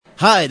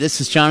Hi, this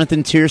is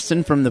Jonathan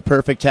Tiersten from The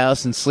Perfect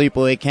House and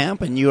Sleepaway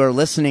Camp, and you are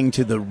listening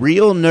to the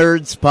Real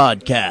Nerds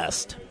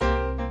Podcast.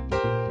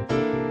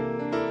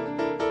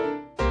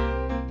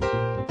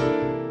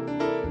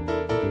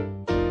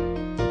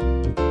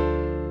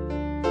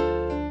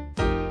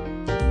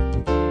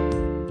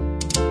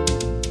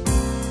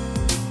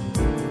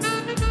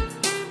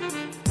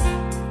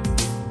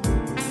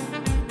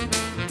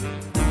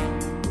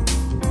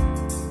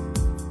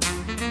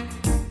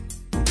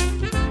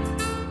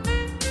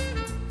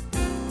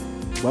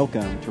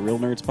 Welcome to Real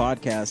Nerds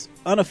Podcast,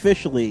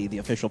 unofficially the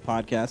official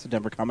podcast of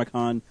Denver Comic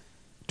Con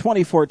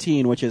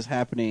 2014, which is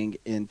happening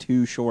in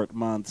 2 short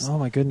months. Oh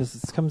my goodness,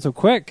 it's coming so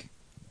quick.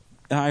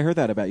 I heard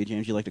that about you,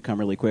 James. You like to come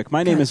really quick.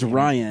 My name is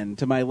Ryan.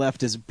 To my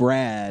left is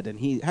Brad,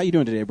 and how you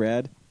doing today,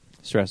 Brad?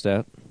 Stressed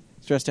out.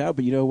 Stressed out,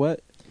 but you know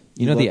what?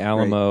 You know the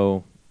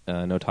Alamo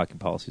no talking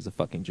policy is a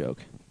fucking joke.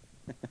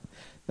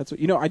 That's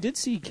what I did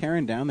see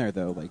Karen down there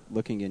though, like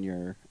looking in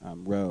your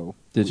row.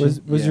 Did you?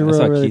 Was your I row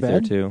saw really Keith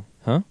there bad? too.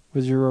 Huh?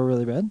 Was your row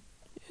really bad?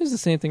 It was the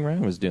same thing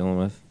Ryan was dealing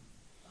with.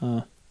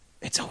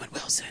 It's Owen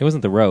Wilson. It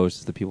wasn't the row; it was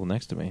just the people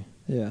next to me.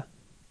 Yeah.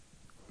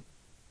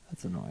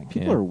 That's annoying.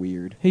 People are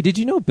weird. Hey, did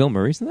you know Bill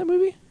Murray's in that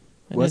movie?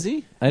 Was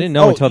he? I didn't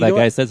know until you that know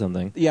guy what? said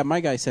something. Yeah, my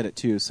guy said it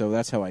too, so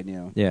that's how I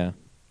knew. Yeah.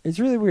 It's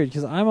really weird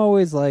because I'm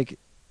always like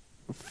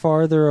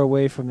farther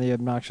away from the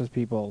obnoxious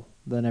people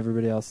than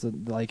everybody else.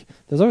 Like,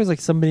 there's always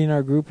like somebody in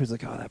our group who's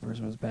like, "Oh, that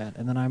person was bad,"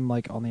 and then I'm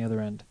like on the other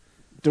end.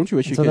 Don't you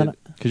wish And you could?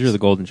 Because you're the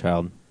golden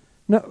child.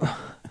 No.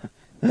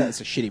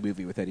 That's a shitty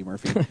movie with Eddie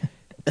Murphy.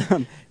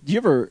 Do you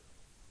ever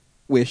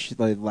wish,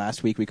 like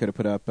last week, we could have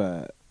put up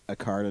a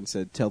card and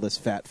said, "Tell this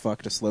fat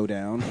fuck to slow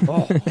down"?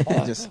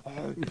 Just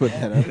put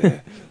that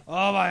up.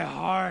 Oh, my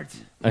heart.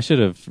 I should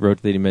have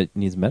wrote that he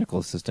needs medical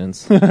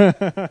assistance.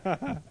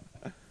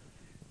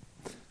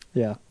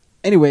 Yeah.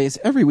 Anyways,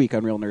 every week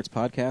on Real Nerds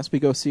Podcast, we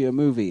go see a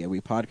movie and we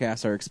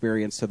podcast our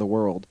experience to the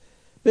world.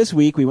 This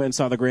week, we went and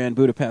saw the Grand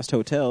Budapest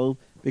Hotel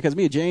because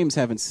me and James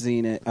haven't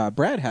seen it.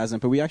 Brad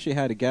hasn't, but we actually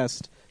had a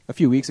guest a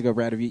few weeks ago.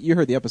 Brad, you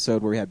heard the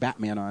episode where we had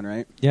Batman on,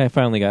 right? Yeah, I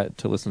finally got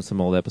to listen to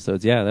some old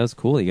episodes. Yeah, that was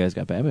cool. You guys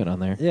got Batman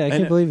on there. Yeah, I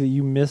can't believe that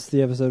you missed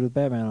the episode with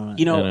Batman on it.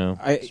 You know, I know.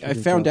 I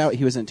found out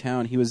he was in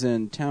town. He was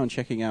in town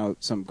checking out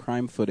some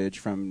crime footage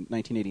from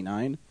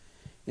 1989,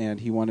 and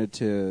he wanted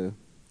to,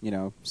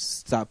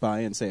 stop by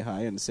and say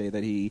hi and say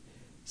that he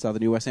saw the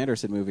new Wes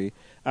Anderson movie.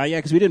 Yeah,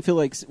 because we didn't feel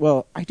like...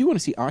 Well, I do want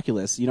to see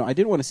Oculus. I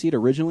didn't want to see it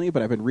originally,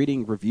 but I've been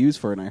reading reviews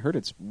for it, and I heard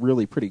it's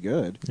really pretty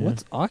good. Yeah.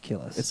 What's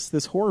Oculus? It's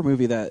this horror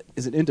movie that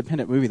is an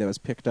independent movie that was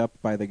picked up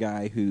by the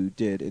guy who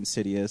did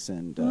Insidious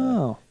and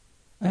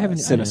I haven't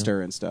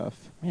Sinister and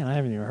stuff. Man, I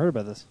haven't even heard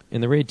about this.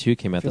 And the Raid 2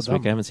 came out Feel this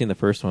week. dumb. I haven't seen the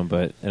first one,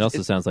 but it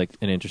also sounds like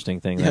an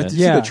interesting thing. Yeah, that did you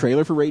see Yeah. the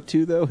trailer for Raid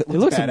 2, though? It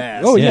looks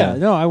badass. Oh, yeah. Yeah.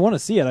 No, I want to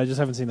see it. I just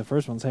haven't seen the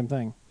first one. Same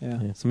thing. Yeah.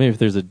 Yeah, so maybe if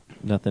there's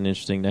nothing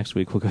interesting next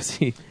week, we'll go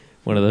see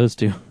one of those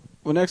two.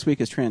 Well, next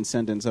week is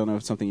Transcendence. I don't know if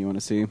it's something you want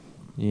to see.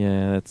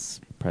 Yeah, that's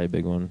probably a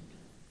big one.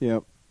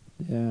 Yep.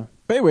 Yeah.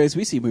 But anyways,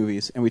 we see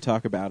movies, and we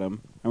talk about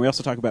them. And we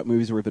also talk about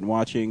movies we've been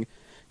watching,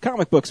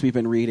 comic books we've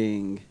been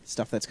reading,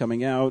 stuff that's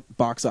coming out,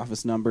 box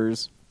office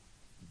numbers,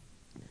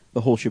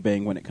 the whole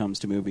shebang when it comes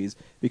to movies.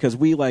 Because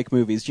we like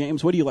movies.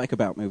 James, what do you like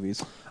about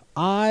movies?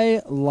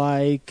 I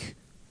like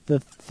the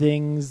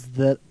things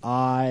that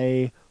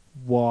I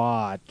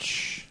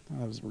watch.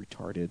 That was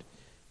retarded.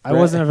 I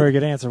wasn't a very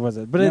good answer, was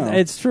it? But No.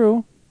 it's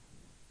true.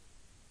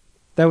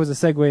 That was a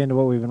segue into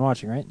what we've been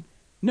watching, right?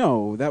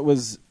 No, that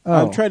was... Oh.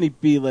 I'm trying to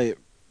be like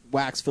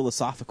wax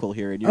philosophical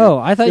here. And Oh,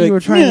 I thought you were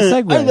trying to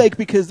segue. I like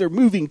because they're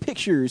moving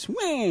pictures.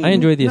 I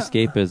enjoy the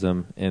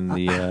escapism and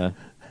the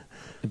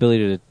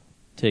ability to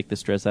take the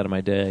stress out of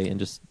my day and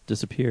just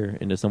disappear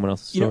into someone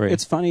else's story.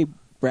 It's funny,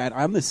 Brad.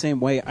 I'm the same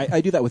way.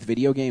 I do that with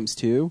video games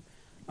too.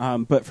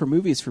 But for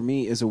movies, for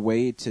me, is a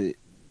way to,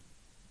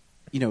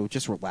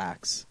 just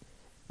relax.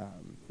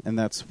 And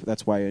that's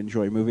why I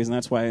enjoy movies, and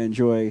that's why I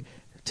enjoy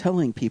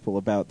telling people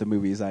about the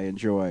movies I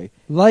enjoy.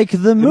 Like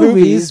the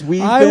movies movies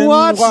we've I been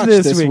watched watched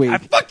this this week. week. I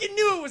fucking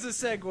knew it was a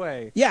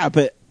segue. Yeah,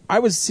 but I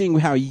was seeing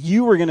how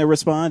you were going to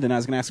respond, and I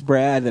was going to ask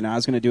Brad, then I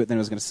was going to do it, then I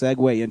was going to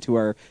segue into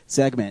our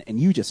segment, and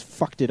you just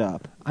fucked it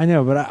up. I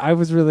know, but I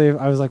was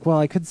like, well,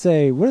 I could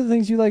say, what are the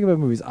things you like about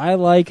movies? I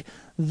like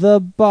the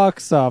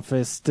box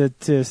office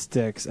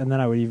statistics, and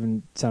then I would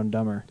even sound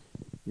dumber.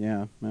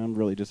 Yeah, I'm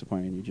really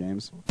disappointed in you,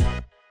 James.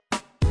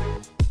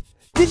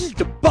 This is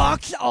the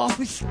box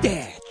office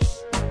stats.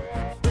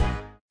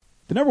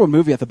 The number one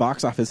movie at the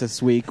box office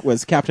this week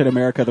was Captain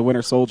America: The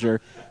Winter Soldier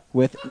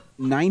with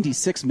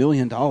 $96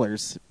 million.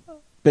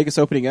 Biggest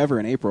opening ever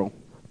in April.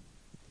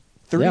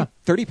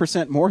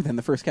 30% more than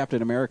the first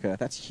Captain America.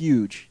 That's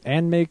huge.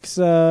 And makes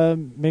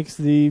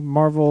the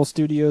Marvel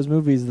Studios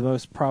movies the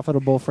most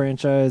profitable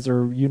franchise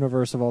or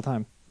universe of all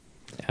time.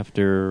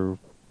 After,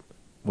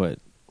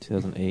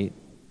 2008?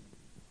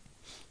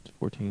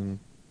 14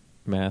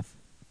 math?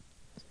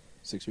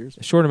 6 years?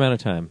 A short amount of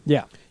time.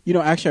 Yeah.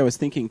 Actually, I was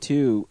thinking,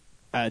 too,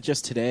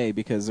 just today,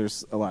 because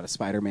there's a lot of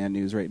Spider-Man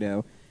news right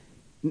now.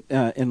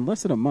 In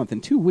less than a month,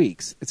 in 2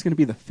 weeks, it's going to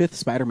be the 5th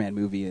Spider-Man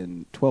movie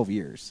in 12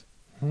 years.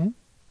 Hmm?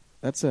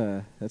 That's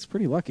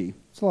pretty lucky.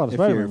 It's a lot of If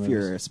Spider-Man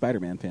you're movies. a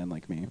Spider-Man fan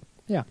like me.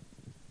 Yeah.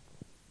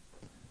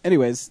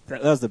 Anyways,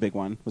 that was the big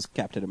one. Was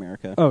Captain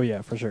America, Oh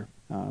yeah, for sure.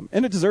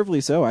 and it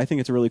deservedly so. I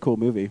think it's a really cool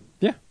movie.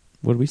 Yeah.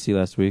 What did we see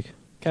last week?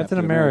 Captain Captain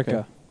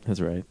America. That's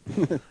right.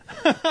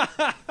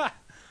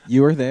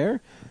 You were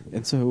there,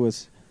 and so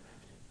was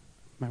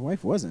my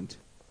wife. Wasn't.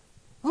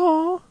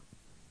 Aw.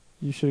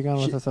 You should have gone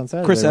with She- us on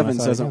Saturday. Chris when I Evans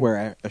saw it doesn't again.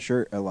 wear a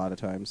shirt a lot of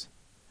times.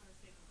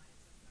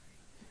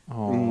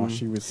 Oh,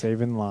 she was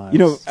saving lives. You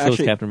know, So is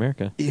actually, Captain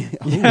America.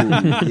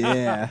 Ooh,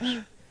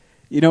 yeah.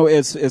 You know,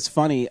 it's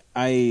funny.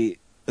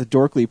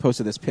 Dorkly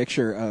posted this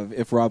picture of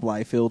if Rob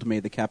Liefeld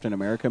made the Captain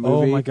America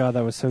oh movie. my god,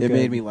 that was so it good.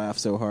 made me laugh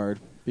so hard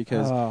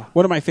because Oh.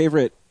 one of my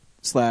favorite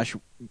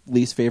 /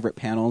 least favorite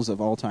panels of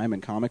all time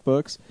in comic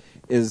books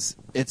is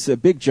it's a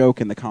big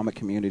joke in the comic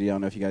community. I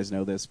don't know if you guys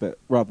know this, but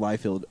Rob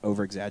Liefeld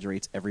over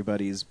exaggerates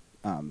everybody's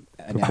anatomy.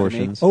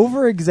 Proportions.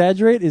 Over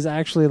exaggerate is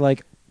actually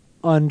like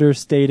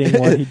understating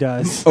what he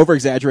does. Over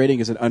exaggerating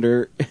is an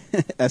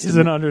Is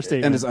an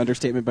understatement. and is an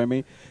understatement by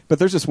me. But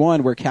there's this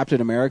one where Captain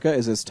America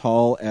is as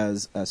tall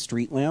as a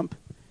street lamp,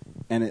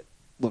 and it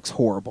looks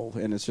horrible,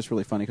 and it's just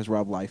really funny because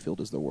Rob Liefeld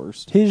is the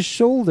worst. His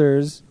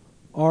shoulders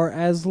are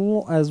as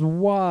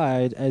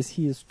wide as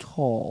he is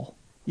tall.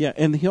 Yeah,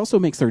 and he also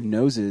makes their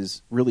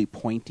noses really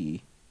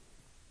pointy.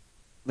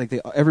 Like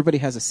everybody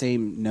has the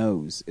same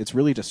nose. It's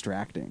really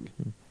distracting.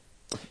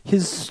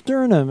 His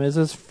sternum is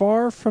as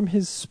far from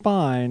his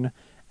spine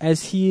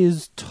as he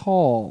is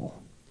tall.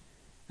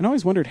 And I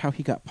always wondered how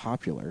he got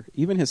popular.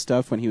 Even his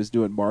stuff when he was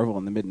doing Marvel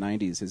in the mid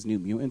 '90s, his New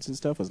Mutants and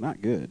stuff was not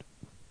good.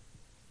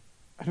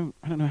 I don't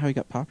know how he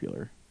got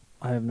popular.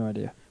 I have no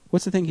idea.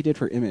 What's the thing he did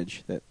for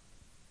Image? That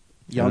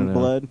I don't know.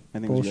 Youngblood? I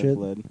think it was Bullshit.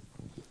 Youngblood.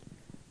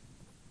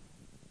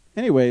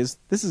 Anyways,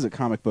 this is a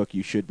comic book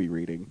you should be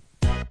reading.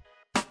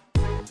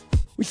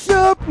 What's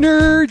up,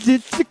 nerds?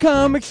 It's the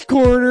Comics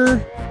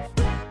Corner.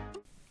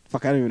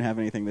 Fuck, I don't even have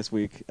anything this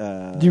week.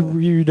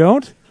 You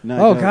don't? No, I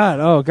Oh don't. god!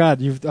 Oh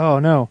god! Oh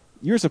no!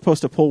 You were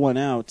supposed to pull one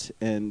out,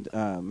 and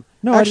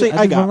No, actually,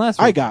 I did one last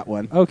I week. got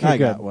one. Okay, I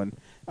good. got one.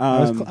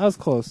 I was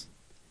close.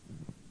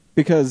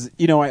 Because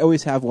I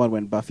always have one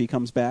when Buffy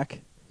comes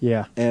back,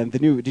 Yeah, and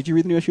did you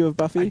read the new issue of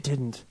Buffy? I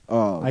didn't.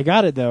 Oh, I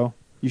got it though.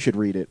 you should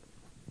read it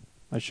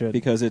I should.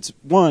 because it's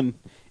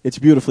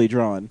beautifully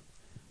drawn.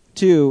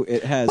 2,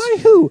 it has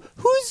By who?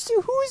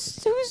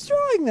 Who's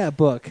drawing that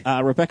book?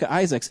 Rebecca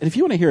Isaacs. And if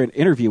you want to hear an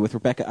interview with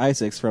Rebecca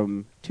Isaacs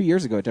from 2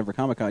 years ago at Denver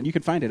Comic Con, you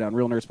can find it on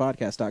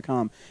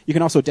realnerdspodcast.com. You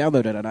can also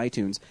download it on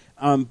iTunes.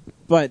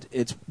 But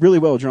it's really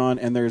well drawn,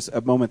 and there's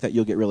a moment that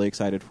you'll get really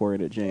excited for in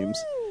it, James.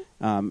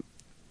 And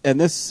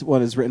this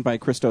one is written by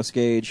Christos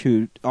Gage,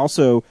 who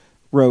also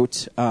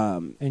wrote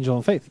Angel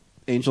and Faith.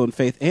 Angel and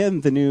Faith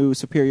and the new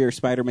Superior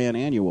Spider-Man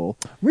Annual,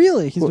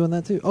 Really? He's doing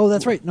that too. Oh,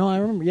 that's right. No, I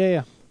remember.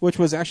 Yeah. which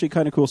was actually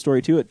kind of cool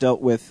story, too. It dealt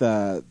with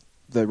the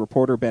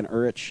reporter Ben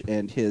Urich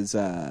and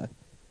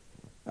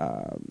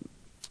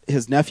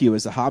his nephew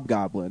is a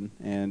hobgoblin,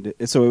 and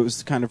so it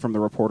was kind of from the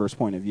reporter's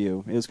point of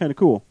view. It was kind of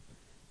cool.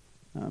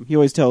 He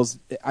always tells...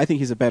 I think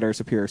he's a better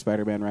Superior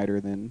Spider-Man writer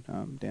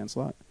than Dan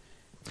Slott.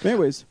 But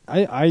anyways,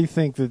 I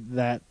think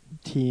that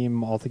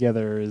team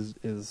altogether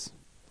is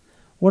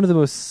one of the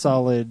most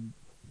solid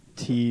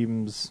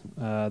teams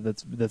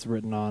that's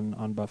written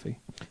on Buffy.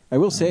 I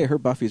will say her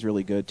Buffy's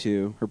really good,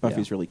 too. Her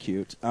Buffy's Yeah. really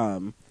cute.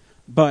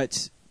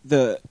 But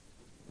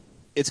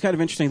it's kind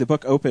of interesting. The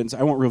book opens...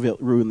 I won't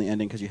ruin the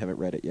ending because you haven't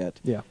read it yet.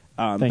 Yeah.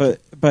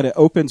 But it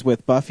opens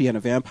with Buffy and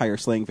a vampire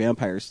slaying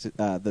vampires,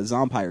 the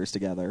zompires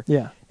together.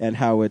 Yeah. And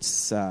how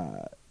it's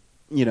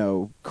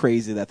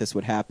crazy that this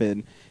would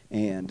happen.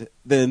 And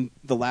then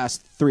the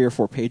last 3 or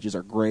 4 pages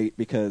are great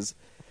because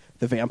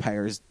the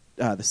vampires,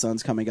 the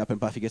sun's coming up and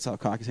Buffy gets all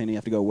cocky saying you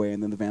have to go away,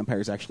 and then the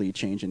vampires actually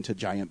change into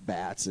giant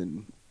bats.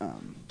 And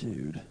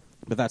Dude.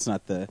 but that's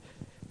not the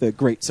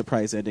great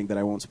surprise ending that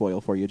I won't spoil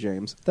for you,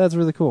 James. That's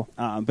really cool.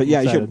 But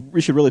yeah, Excited.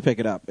 you should really pick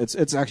it up. It's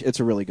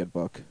a really good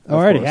book. I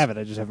already have it.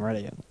 I just haven't read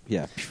it yet.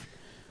 Yeah.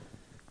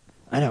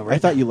 I know, I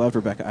thought you loved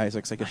Rebecca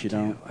Isaacs. I guess you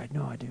don't. I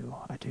know I do.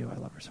 I do. I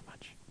love her so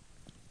much.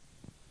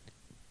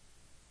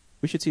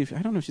 We should see if...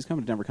 I don't know if she's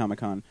coming to Denver Comic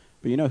Con,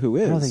 but you know who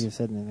is. I don't think you've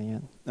said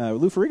anything yet.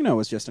 Lou Ferrigno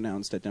was just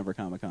announced at Denver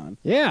Comic Con.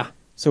 Yeah.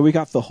 So we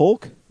got the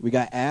Hulk, we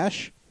got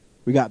Ash,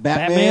 we got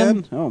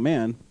Batman. Batman? Oh,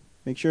 man.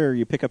 Make sure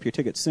you pick up your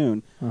tickets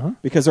soon Uh-huh.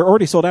 because they're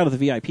already sold out of the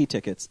VIP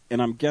tickets,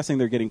 and I'm guessing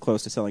they're getting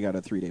close to selling out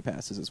of 3-day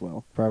passes as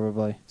well.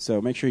 Probably.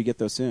 So make sure you get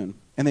those soon.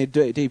 And they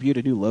debuted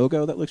a new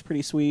logo that looks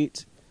pretty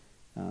sweet.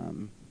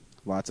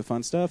 Lots of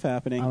fun stuff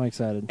happening. I'm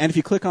excited. And if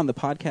you click on the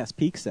Podcast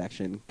Peak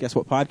section, guess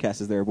what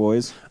podcast is there,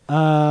 boys?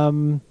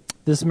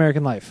 This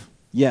American Life.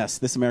 Yes,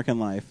 This American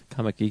Life.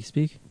 Comic Geek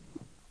Speak?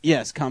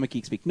 Yes, Comic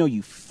Geek Speak. No,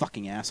 you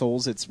fucking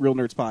assholes. It's Real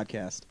Nerds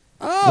Podcast.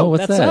 Oh,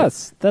 what's that's that?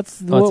 us.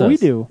 That's What's what we us?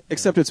 do.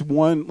 Except it's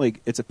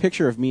it's a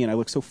picture of me, and I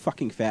look so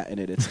fucking fat in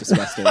it. It's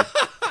disgusting.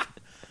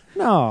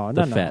 No.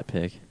 The fat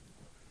pig.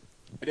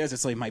 It is.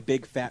 It's like my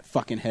big fat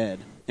fucking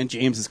head, and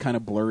James is kind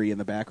of blurry in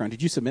the background.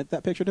 Did you submit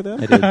that picture to them?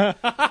 I did.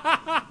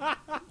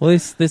 Well,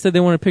 they said they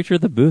wanted a picture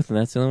of the booth, and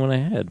that's the only one I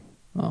had.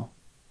 Oh.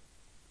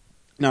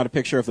 Not a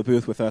picture of the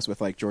booth with us with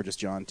like George's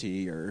John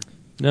T. or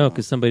No,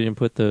 because somebody didn't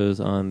put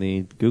those on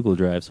the Google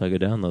Drive, so I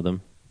could download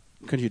them.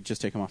 couldn't you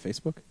just take them off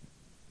Facebook?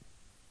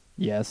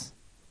 Yes.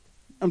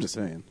 I'm just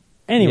saying.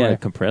 Anyway, Yeah,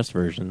 compressed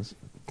versions.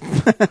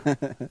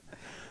 But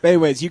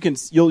anyways,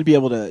 you'll be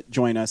able to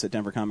join us at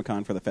Denver Comic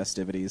Con for the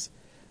festivities.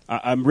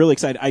 I'm really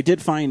excited. I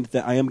did find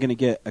that I am going to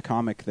get a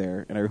comic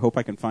there, and I hope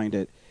I can find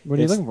it. What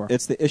are you looking for?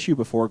 It's the issue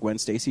before Gwen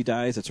Stacy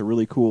dies. It's a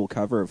really cool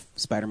cover of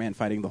Spider-Man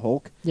fighting the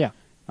Hulk. yeah.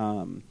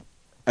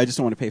 I just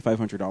don't want to pay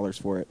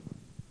 $500 for it.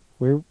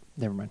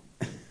 Never mind.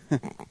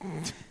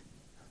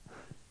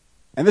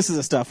 And this is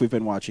the stuff we've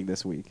been watching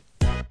this week.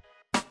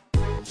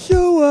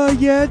 So,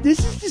 yeah, this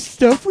is the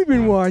stuff we've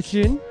been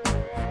watching.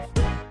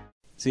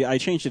 See, I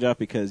changed it up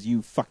because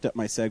you fucked up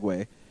my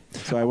segue,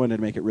 so I wanted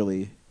to make it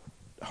really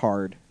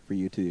hard for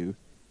you to.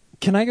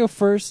 Can I go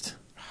first?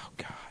 Oh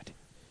God!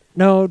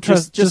 No,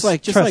 trust. Just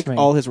like trust me.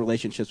 all his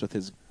relationships with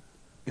his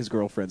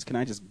girlfriends. Can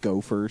I just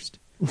go first?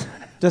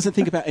 Doesn't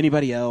think about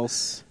anybody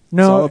else.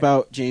 No. It's all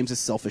about James's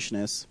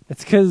selfishness.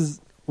 It's because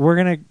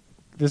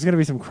there's gonna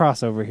be some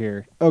crossover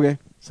here. Okay.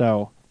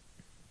 So,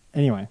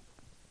 anyway,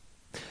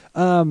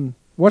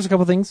 watched a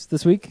couple things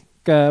this week.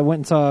 Went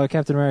and saw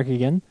Captain America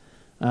again,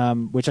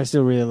 which I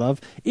still really love.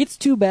 It's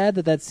too bad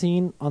that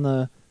scene on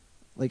the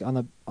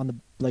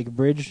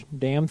bridge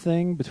dam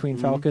thing between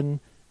Falcon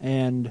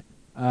and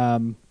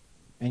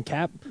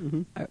Cap.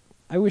 Mm-hmm.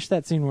 I wish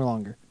that scene were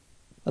longer.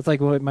 That's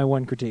like my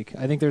one critique.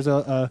 I think there's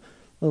a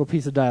little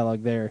piece of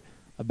dialogue there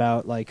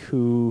about like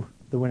who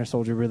the Winter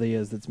Soldier really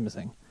is that's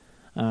missing.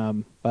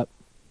 But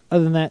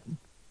other than that,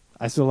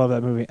 I still love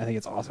that movie. I think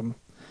it's awesome.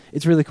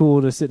 It's really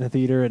cool to sit in a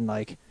theater and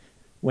like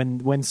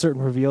when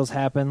certain reveals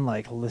happen,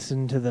 like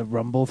listen to the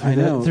rumble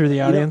through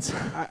the audience.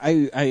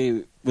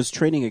 I was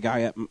training a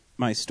guy at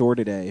my store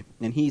today,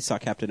 and he saw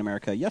Captain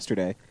America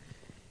yesterday.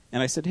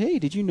 And I said, "Hey,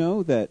 did you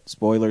know that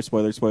spoilers?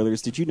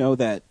 Did you know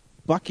that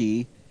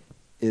Bucky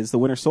is the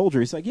Winter Soldier?"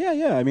 He's like,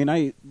 "Yeah. I mean,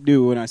 I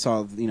knew when I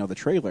saw the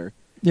trailer."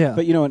 Yeah.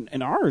 But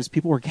in ours,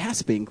 people were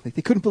gasping, like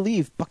they couldn't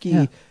believe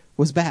Bucky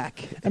was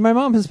back. And my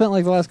mom has spent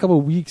like the last couple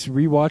of weeks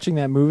rewatching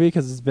that movie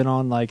because it's been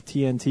on like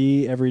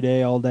TNT every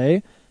day, all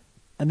day,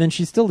 and then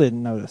she still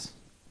didn't notice.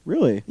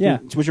 Really? Yeah.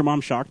 Was your mom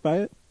shocked by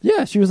it?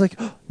 Yeah, she was like,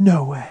 oh,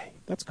 "No way."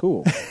 That's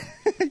cool.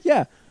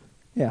 Yeah.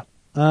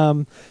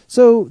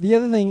 So the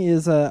other thing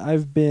is,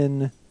 I've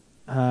been,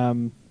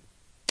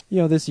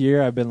 this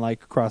year I've been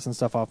like crossing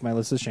stuff off my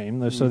list of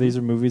shame. So these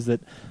are movies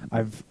that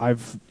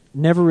I've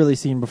never really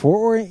seen before,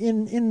 or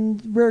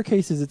in rare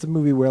cases, it's a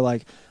movie where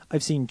like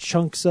I've seen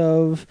chunks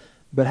of,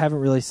 but haven't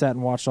really sat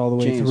and watched all the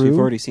way James, through. you've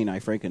already seen I,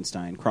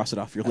 Frankenstein. Cross it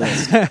off your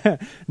list.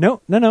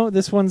 No.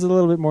 This one's a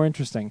little bit more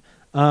interesting.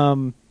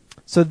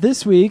 So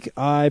this week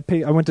I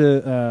went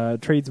to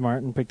Tradesmart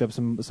and picked up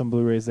some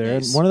Blu-rays there.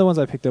 Nice. And one of the ones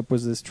I picked up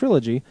was this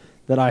trilogy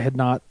that I had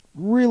not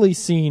really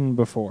seen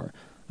before.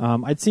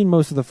 I'd seen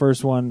most of the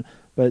first one,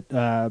 but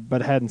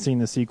hadn't seen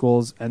the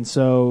sequels. And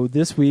so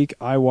this week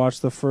I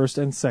watched the first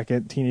and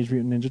second Teenage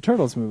Mutant Ninja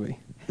Turtles movie.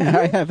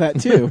 I have that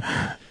too.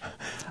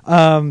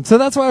 So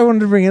that's why I wanted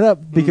to bring it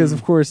up, because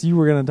of course you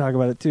were going to talk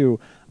about it too.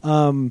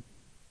 I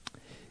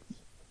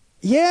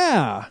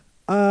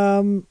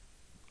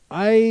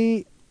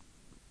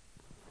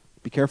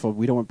Be careful.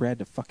 We don't want Brad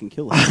to fucking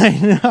kill us.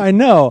 I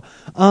know.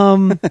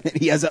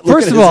 He has that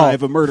look in his eye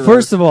of a murderer.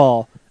 First of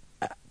all,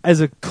 as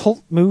a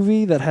cult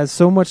movie that has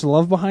so much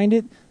love behind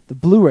it, the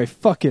Blu-ray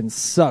fucking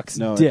sucks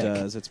No, dick. it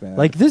does. It's bad.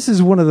 Like, this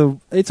is one of the...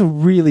 It's a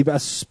really...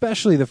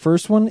 Especially the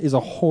first one is a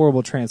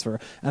horrible transfer.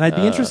 And I'd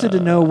be interested to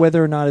know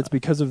whether or not it's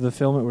because of the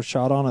film it was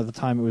shot on at the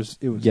time it was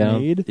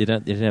made. It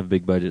didn't have a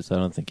big budget, so I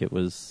don't think it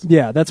was.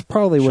 Yeah, that's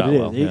probably what Shot it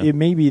is. well, yeah. It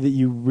may be that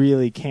you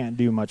really can't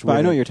do much with But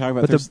I know it. what you're talking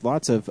about. But There's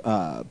lots of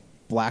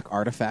black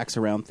artifacts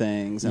around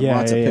things and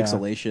lots of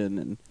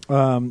pixelation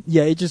and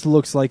it just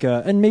looks like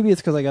a... And maybe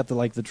it's because I got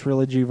the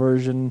trilogy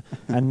version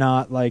and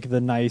not like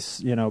the nice,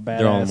 badass...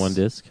 They're all in one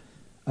disc.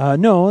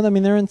 No, I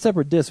mean they're in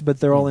separate discs, but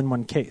they're all in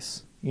one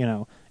case.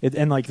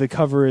 And like the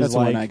cover is that's the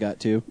like one I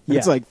got too. Yeah.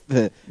 It's like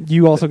the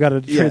you also got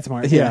a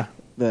Tradesmart. Yeah.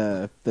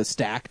 The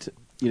stacked,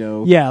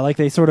 Yeah, like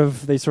they sort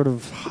of Which I meant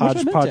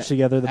hodgepodge to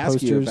together the ask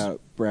posters. you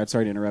about, Brad,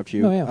 sorry to interrupt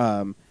you. No,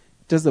 yeah.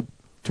 Does the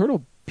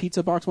Turtle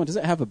Pizza Box one, does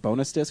it have a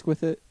bonus disc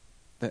with it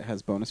that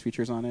has bonus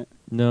features on it?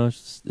 No,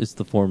 it's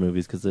the 4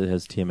 movies because it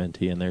has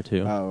TMNT in there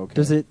too. Oh, okay.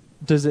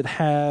 Does it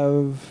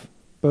have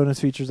bonus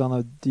features on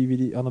the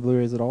DVD on the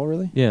Blu-rays at all?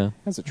 Really? Yeah, It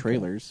has the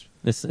trailers.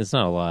 it's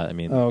not a lot. I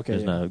mean, Oh, okay,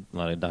 there's yeah. not a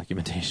lot of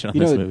documentation on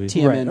You this know, movie.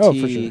 TMNT Right. Oh,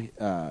 for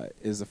sure.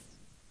 is the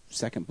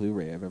second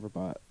Blu-ray I've ever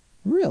bought.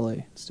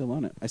 Really? Still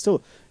on it. It's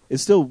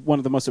still one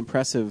of the most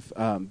impressive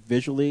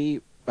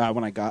visually.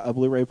 When I got a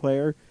Blu-ray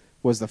player,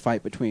 was the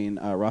fight between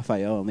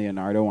Raphael and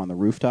Leonardo on the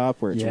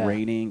rooftop where it's Yeah.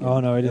 raining. Oh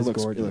no, it is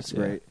looks, gorgeous. It looks yeah.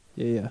 great.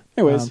 Yeah.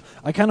 Anyways.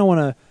 I kind of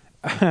want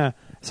to.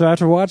 So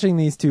after watching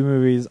these two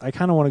movies, I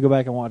kind of want to go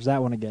back and watch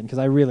that one again because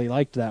I really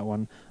liked that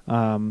one,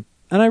 and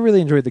I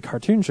really enjoyed the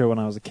cartoon show when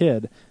I was a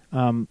kid.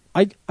 I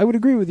would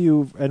agree with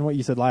you and what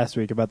you said last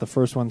week about the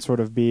first one sort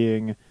of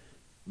being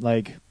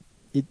like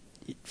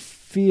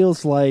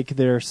feels like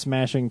they're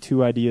smashing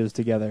two ideas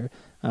together,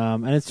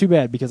 and it's too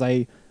bad because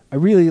I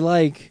really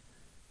like,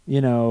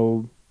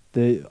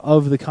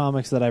 the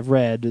comics that I've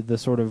read, the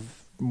sort of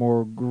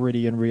more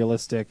gritty and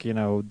realistic, they're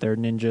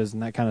ninjas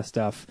and that kind of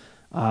stuff.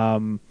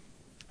 And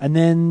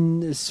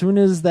then as soon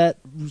as that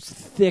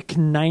thick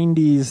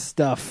 90s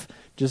stuff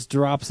just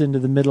drops into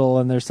the middle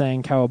and they're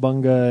saying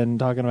cowabunga and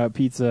talking about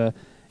pizza,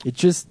 it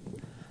just,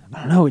 I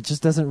don't know, it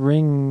just doesn't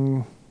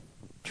ring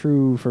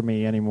true for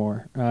me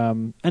anymore.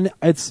 And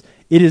it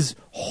is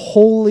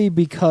wholly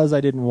because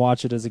I didn't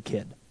watch it as a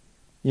kid.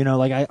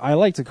 I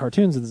liked the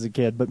cartoons as a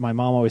kid, but my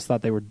mom always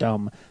thought they were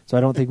dumb, so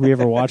I don't think we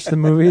ever watched the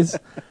movies.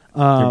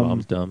 Your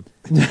mom's dumb.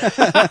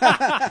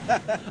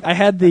 I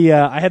had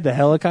the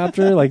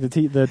helicopter, like the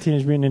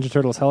Teenage Mutant Ninja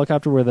Turtles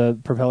helicopter, where the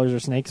propellers are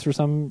snakes for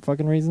some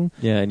fucking reason.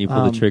 Yeah, and you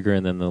pull the trigger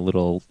and then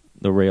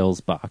the rails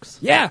box.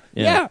 Yeah.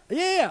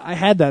 I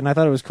had that, and I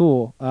thought it was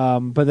cool.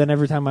 But then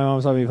every time my mom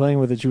saw me playing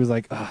with it, she was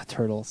like,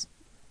 turtles.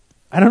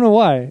 I don't know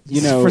why.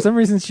 For some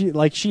reason,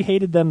 she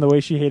hated them the way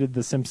she hated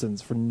The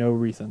Simpsons for no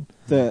reason.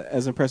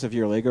 As impressive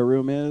your Lego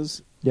room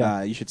is,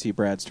 Yeah. you should see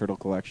Brad's turtle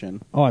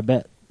collection. Oh, I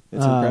bet.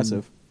 It's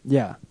impressive.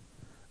 Yeah.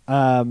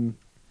 And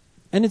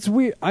it's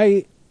weird.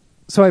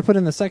 So I put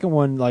in the second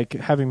one, like,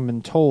 having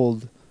been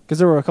told, because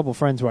there were a couple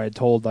friends who I had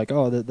told, like,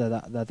 oh,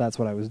 that's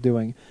what I was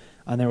doing.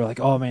 And they were like,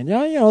 oh, man,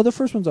 yeah, the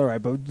first one's all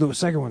right, but the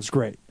second one's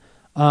great.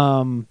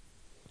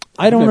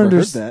 I don't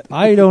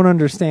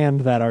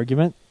understand that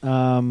argument.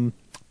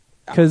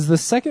 Because the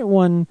second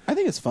one, I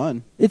think it's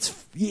fun.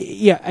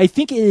 I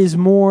think it is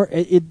more.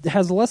 It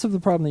has less of the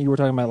problem that you were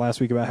talking about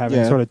last week about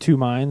having sort of two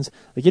minds.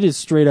 Like, it is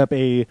straight up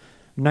a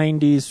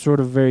 90s sort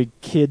of very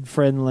kid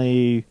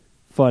friendly,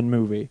 fun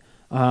movie.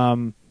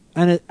 And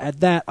at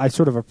that, I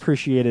sort of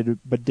appreciated it,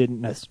 but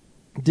didn't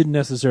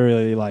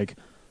necessarily like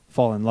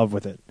fall in love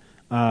with it.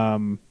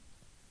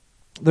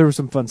 There was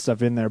some fun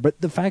stuff in there, but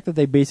the fact that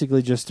they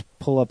basically just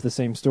pull up the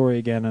same story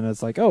again, and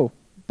it's like, oh,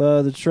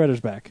 the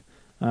Shredder's back.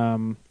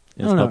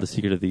 It's called The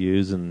Secret of the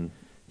Ooze, and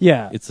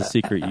yeah, it's a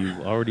secret you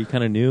already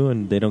kind of knew,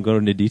 and they don't go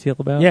into detail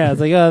about. Yeah,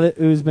 it's like, the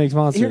ooze makes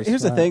monsters.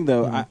 Here's the thing,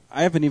 though.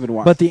 I haven't even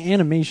watched. But the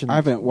animation, I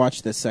haven't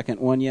watched the second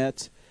one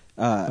yet.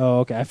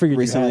 Okay. I figured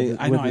recently. You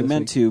had I know I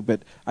meant to,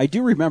 but I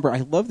do remember. I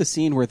love the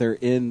scene where they're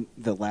in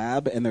the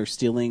lab and they're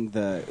stealing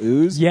the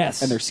ooze.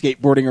 Yes, and they're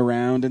skateboarding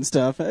around and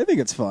stuff. I think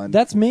it's fun.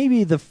 That's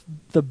maybe the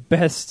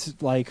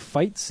best like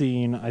fight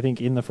scene I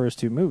think in the first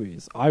two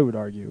movies. I would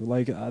argue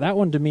like that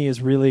one to me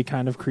is really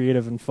kind of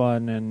creative and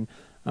fun, and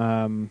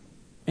the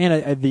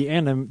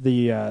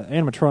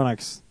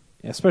animatronics,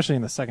 especially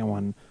in the second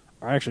one,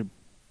 are actually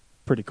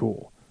pretty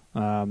cool.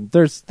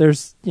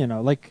 There's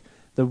like.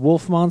 The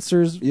wolf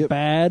monster's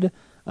bad,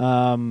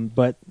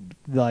 but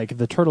like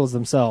the turtles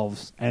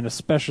themselves, and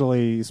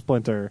especially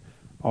Splinter,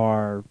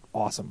 are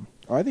awesome.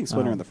 Oh, I think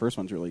Splinter in the first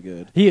one's really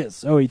good. He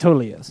is. Oh, he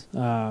totally is.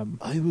 I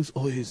was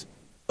always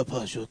a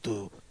partial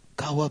to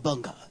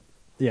Kawabunga.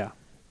 Yeah,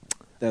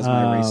 that's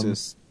my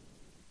racist.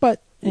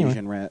 But anyway,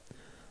 Asian rat.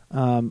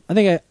 I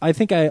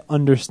think I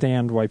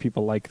understand why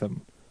people like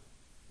them,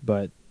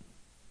 but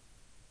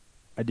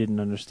I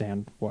didn't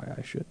understand why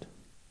I should.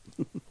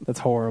 That's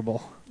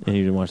horrible. And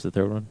you didn't watch the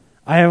third one?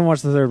 I haven't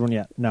watched the third one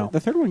yet. No. The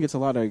third one gets a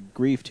lot of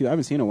grief too. I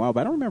haven't seen it in a while, but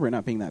I don't remember it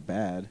not being that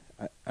bad.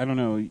 I don't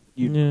know.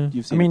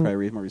 You've seen it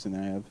probably more recently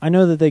than I have. I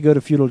know that they go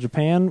to feudal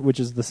Japan, which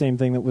is the same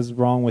thing that was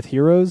wrong with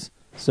Heroes.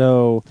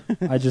 So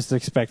I just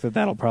expect that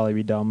that'll probably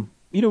be dumb.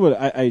 You know what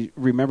I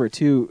remember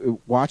too,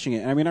 watching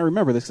it. I mean, I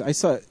remember this. I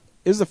saw it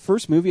was the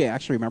first movie I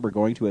actually remember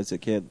going to as a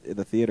kid at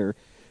the theater,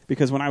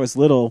 because when I was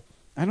little,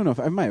 I don't know if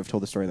I might have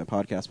told the story in the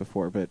podcast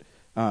before, but.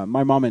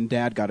 My mom and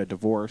dad got a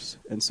divorce,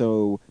 and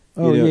so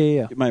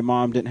my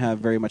mom didn't have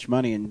very much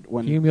money. And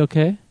when you be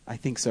okay? I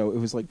think so. It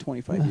was like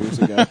 25 years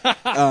ago,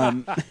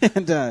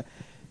 and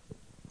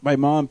my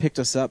mom picked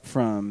us up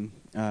from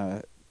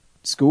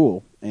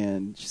school,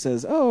 and she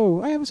says,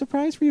 "Oh, I have a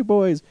surprise for you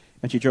boys,"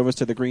 and she drove us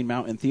to the Green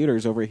Mountain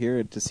Theaters over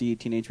here to see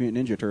Teenage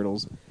Mutant Ninja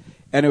Turtles,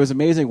 and it was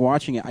amazing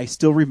watching it. I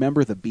still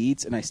remember the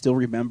beats, and I still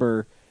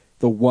remember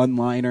the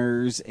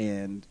one-liners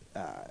and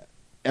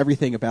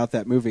everything about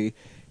that movie.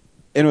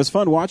 And it was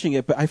fun watching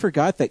it, but I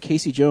forgot that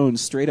Casey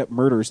Jones straight up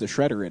murders the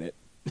Shredder in it.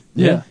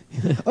 Yeah.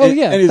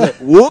 And he's like,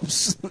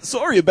 whoops,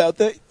 sorry about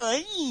that.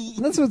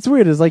 That's what's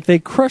weird is like they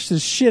crushed the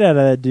shit out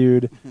of that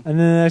dude, and then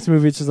the next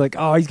movie it's just like,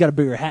 oh, he's got a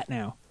bigger hat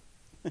now.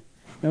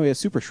 No, he has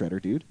Super Shredder,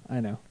 dude.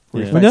 I know.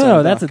 Yeah. But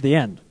no, that's at the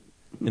end.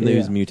 And they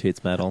use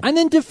mutates metal. And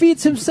then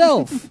defeats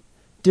himself.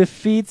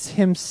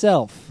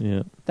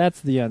 Yeah.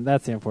 That's the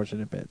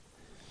unfortunate bit.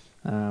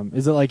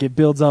 Is it like it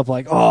builds up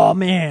like, oh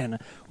man,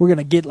 we're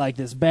gonna get like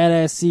this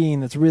badass scene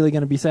that's really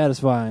gonna be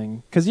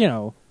satisfying, because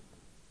the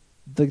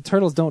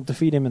turtles don't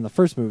defeat him in the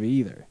first movie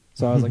either.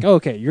 So I was like,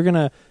 okay, you're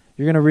gonna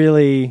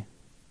really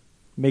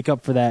make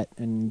up for that,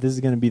 and this is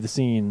gonna be the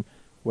scene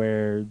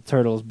where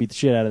turtles beat the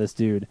shit out of this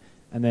dude,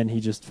 and then he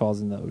just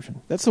falls in the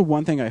ocean. That's the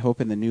one thing I hope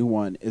in the new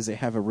one is they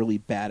have a really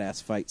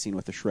badass fight scene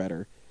with the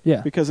Shredder.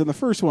 Yeah, because in the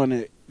first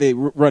one they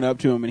run up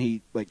to him and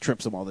he like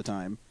trips them all the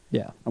time.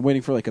 Yeah. I'm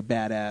waiting for like a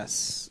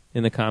badass.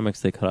 In the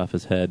comics, they cut off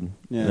his head.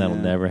 Yeah. That'll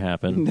never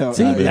happen. No,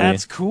 See, yeah.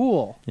 that's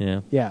cool.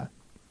 Yeah. Yeah.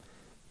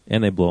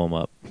 And they blow him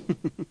up.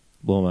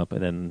 Blow him up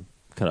and then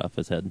cut off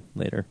his head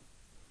later.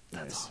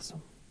 That's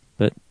awesome.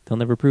 But they'll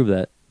never prove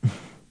that.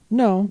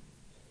 No.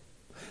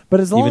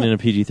 But as long Even in a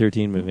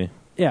PG-13 movie.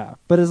 yeah,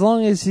 but as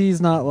long as he's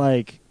not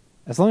like,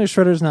 as long as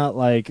Shredder's not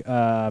like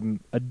a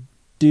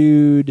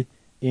dude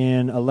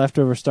in a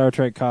leftover Star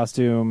Trek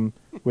costume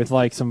with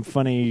like some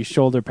funny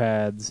shoulder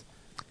pads,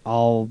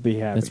 I'll be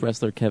happy. That's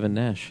wrestler Kevin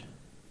Nash.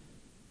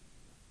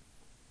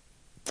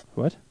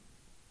 What?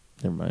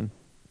 Never mind.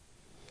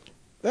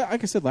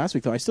 Like I said last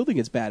week, though, I still think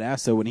it's badass.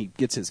 So when he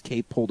gets his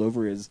cape pulled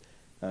over his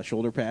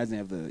shoulder pads and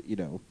have the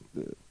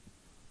the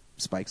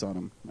spikes on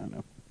him, I don't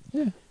know.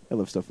 Yeah. I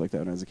love stuff like that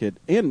when I was a kid.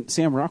 And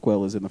Sam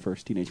Rockwell is in the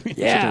first Teenage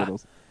Mutant Ninja Yeah.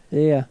 Turtles.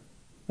 Yeah.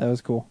 That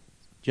was cool.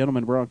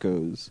 Gentleman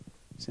Broncos,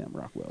 Sam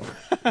Rockwell.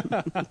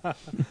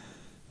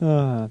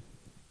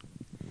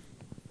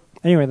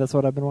 Anyway, that's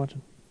what I've been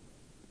watching.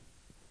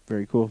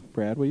 Very cool.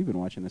 Brad, what have you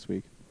been watching this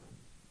week?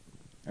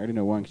 I already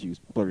know one because you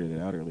blurted it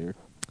out earlier.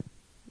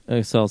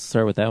 So I'll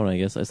start with that one, I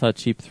guess. I saw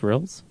Cheap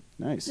Thrills.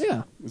 Nice.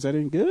 Yeah. Was that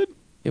any good?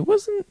 It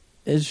wasn't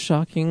as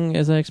shocking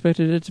as I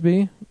expected it to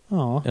be.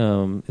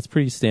 Oh. It's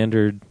pretty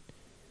standard.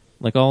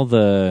 Like, all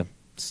the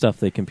stuff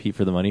they compete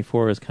for the money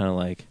for is kind of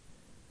like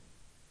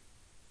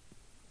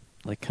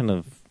kind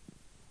of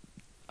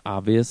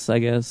obvious, I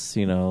guess,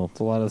 you know. It's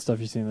a lot of the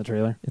stuff you see in the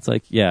trailer. It's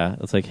like, yeah,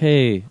 it's like,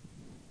 hey,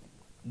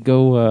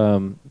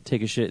 go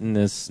take a shit in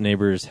this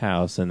neighbor's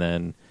house, and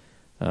then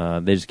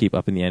they just keep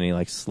upping the ante,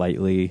 like,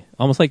 slightly,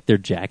 almost like they're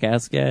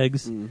Jackass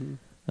gags.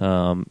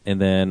 Mm-hmm.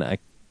 And then I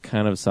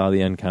kind of saw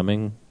the end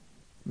coming,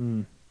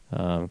 Mm.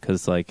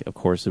 because, like, of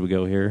course it would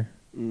go here.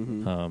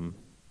 Mm-hmm.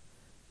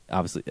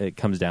 Obviously, it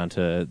comes down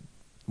to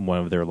one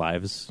of their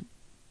lives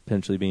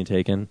potentially being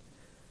taken.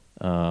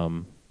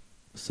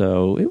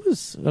 So it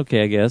was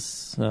okay, I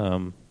guess.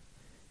 It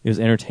was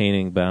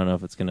entertaining, but I don't know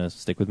if it's going to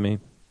stick with me.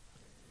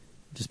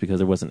 Just because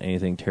there wasn't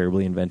anything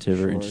terribly inventive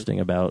or Sure. interesting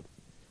about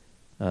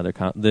I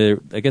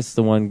guess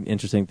the one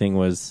interesting thing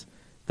was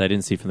that I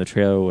didn't see from the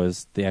trailer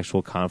was the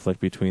actual conflict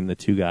between the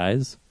two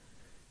guys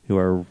who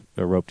are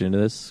roped into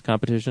this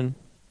competition.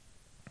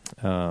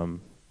 But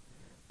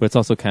it's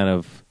also kind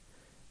of,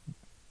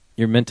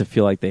 you're meant to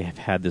feel like they have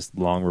had this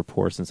long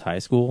rapport since high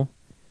school,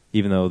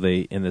 even though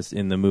they in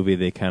the movie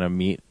they kind of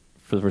meet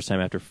for the first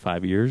time after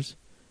 5 years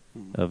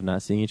of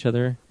not seeing each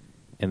other,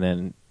 and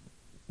then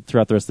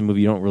throughout the rest of the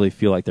movie you don't really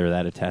feel like they're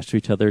that attached to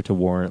each other to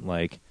warrant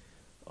like,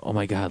 oh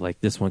my god, like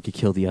this one could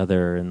kill the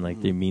other, and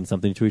like they mean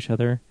something to each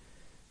other.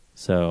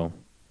 So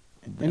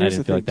And I here's didn't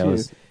the feel like thing, that too.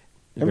 was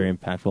very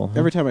impactful.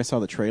 Every time I saw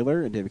the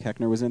trailer and David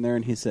Koechner was in there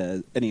and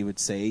he would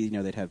say,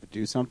 they'd have to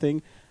do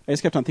something, I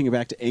just kept on thinking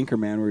back to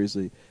Anchorman where he's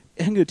like,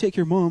 I'm going to take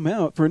your mom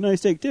out for a nice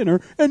steak dinner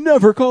and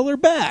never call her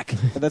back.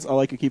 And that's all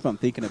I could keep on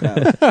thinking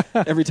about.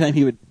 Every time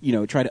he would,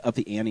 try to up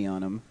the ante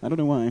on him. I don't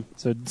know why.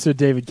 So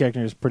David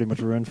Koechner is pretty much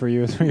ruined for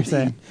you, is what you're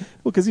saying?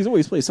 Well, because he's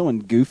always plays someone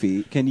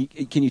goofy. Can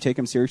you take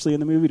him seriously in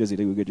the movie? Does he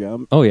do a good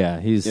job? Oh yeah,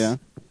 he's Yeah.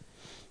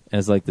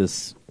 as like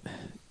this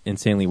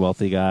insanely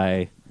wealthy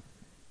guy,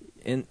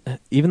 and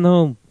even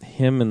though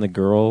him and the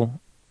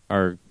girl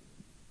are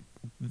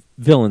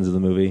villains of the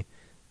movie,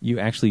 you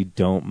actually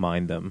don't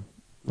mind them.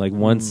 Like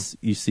once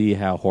you see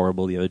how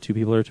horrible the other two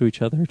people are to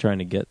each other, trying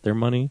to get their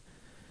money,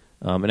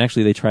 and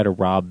actually they try to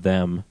rob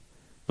them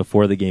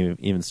before the game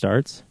even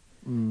starts.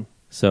 Mm.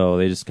 So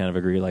they just kind of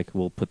agree, like,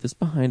 we'll put this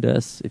behind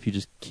us if you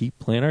just keep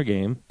playing our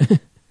game.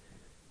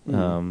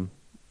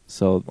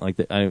 So like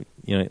you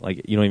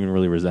don't even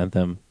really resent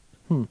them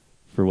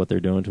for what they're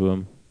doing to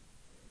him,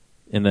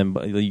 and then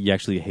you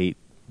actually hate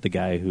the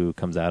guy who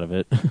comes out of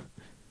it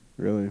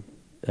Really?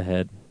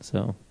 ahead.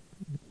 So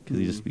because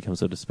he just becomes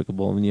so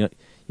despicable, and you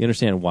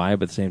understand why,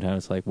 but at the same time,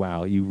 it's like,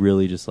 wow, you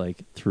really just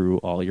like threw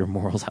all your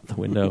morals out the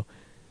window.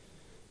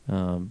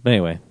 But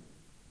anyway,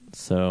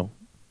 so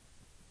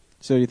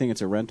So do you think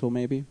it's a rental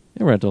maybe?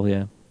 a rental,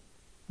 yeah.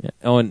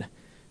 Oh, and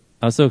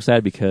I was so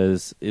excited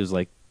because it was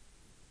like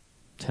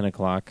 10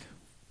 o'clock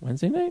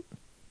Wednesday night.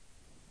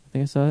 I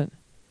think I saw it.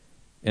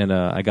 And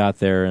I got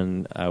there,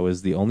 and I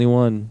was the only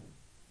one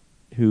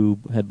who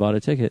had bought a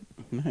ticket.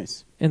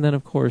 Nice. And then,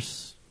 of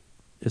course,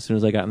 as soon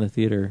as I got in the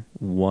theater,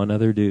 one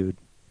other dude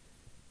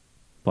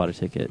bought a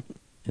ticket.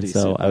 And Did he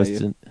so sit I by was...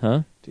 you?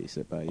 Huh? Do you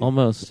sit by you?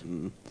 Almost.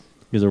 Mm.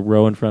 He was a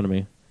row in front of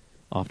me,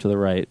 off to the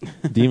right.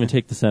 Didn't even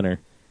take the center.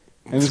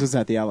 And this was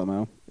at the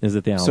Alamo. Is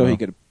it the Alamo? So he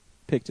could have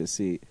picked his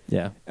seat.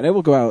 Yeah. And I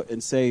will go out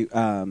and say,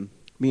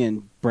 me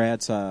and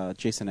Brad saw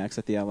Jason X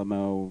at the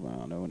Alamo, I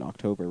don't know, in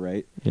October,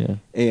 right? Yeah.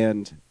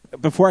 And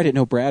before I didn't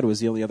know Brad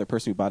was the only other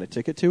person who bought a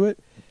ticket to it.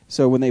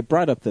 So when they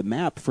brought up the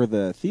map for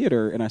the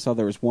theater and I saw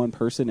there was one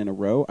person in a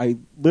row, I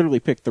literally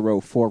picked the row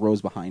 4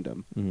 rows behind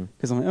him.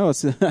 Because I'm like,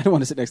 I don't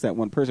want to sit next to that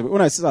one person. But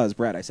when I saw it was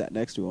Brad, I sat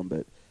next to him.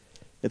 But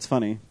it's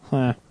funny.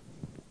 Huh.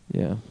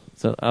 Yeah.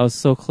 So I was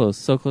so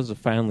close to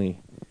finally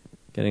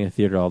getting a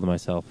theater all to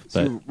myself. But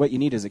So what you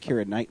need is a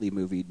Keira Knightley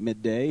movie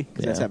midday,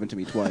 because that's Yeah. happened to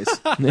me twice.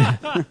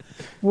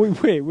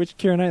 Wait, which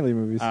Keira Knightley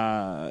movies?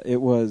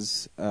 It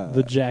was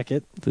The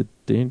Jacket, the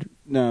danger,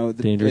 no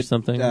Dangerous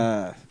something?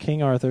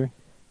 King Arthur.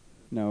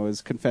 No, it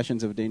was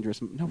Confessions of a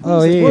Dangerous. No, what Oh,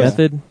 was it? yeah, What yeah. was it?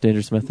 method,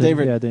 dangerous method,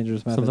 David- Yeah,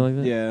 Dangerous Method. something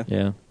like that. Yeah,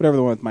 Yeah, whatever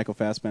the one with Michael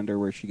Fassbender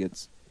where she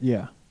gets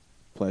Yeah.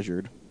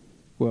 pleasured.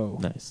 Whoa.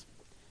 nice.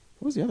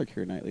 What was the other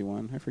Keira Knightley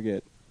one? I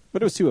forget.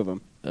 But it was two of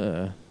them.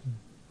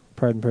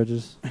 Pride and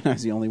Prejudice. I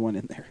was the only one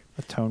in there.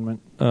 Atonement.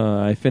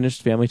 I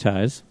finished Family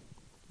Ties.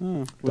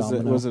 Was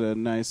Domino. it a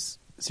nice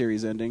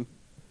series ending?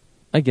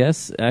 I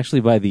guess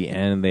actually by the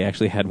end they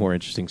actually had more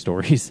interesting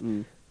stories.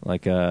 Mm.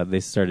 Like they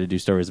started to do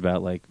stories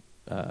about like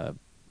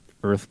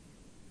Earth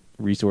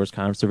resource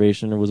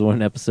conservation. Or was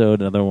one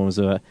episode. Another one was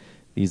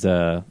these.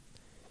 You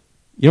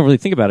don't really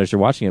think about it as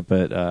you're watching it,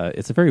 but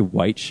it's a very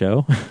white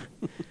show.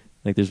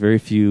 Like there's very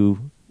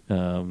few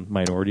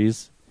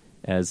minorities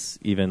as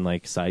even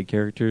like side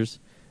characters.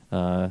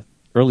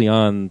 Early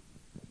on,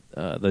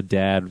 the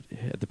dad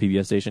at the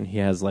PBS station, he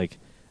has like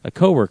a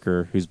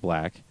coworker who's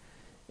black,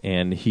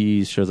 and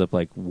he shows up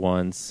like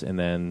once, and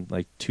then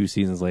like 2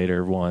 seasons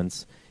later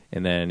once,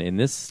 and then in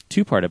this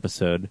 2-part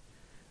episode,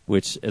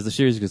 which as the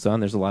series goes on,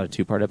 there's a lot of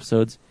 2-part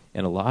episodes,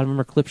 and a lot of them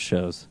are clip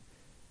shows.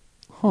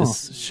 Huh.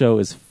 This show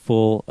is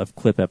full of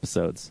clip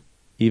episodes,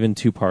 even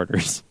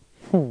 2-parters.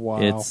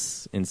 Wow.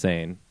 It's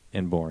insane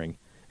and boring.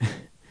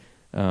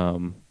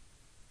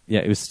 Yeah,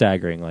 it was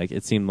staggering. Like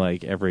it seemed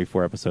like every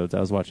 4 episodes I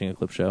was watching a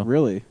clip show.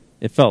 Really?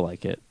 It felt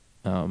like it.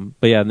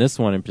 But yeah, in this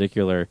one in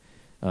particular,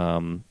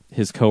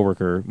 his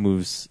coworker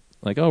moves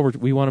like, oh,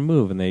 we want to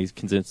move, and they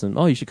convince him,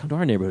 oh, you should come to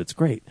our neighborhood. It's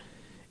great.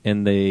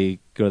 And they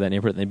go to that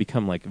neighborhood, and they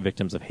become like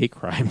victims of hate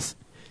crimes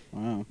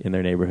Wow. in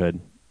their neighborhood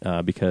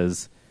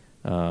because,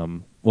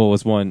 well, it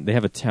was one they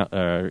have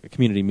a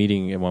community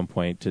meeting at one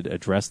point to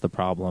address the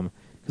problem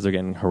because they're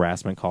getting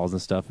harassment calls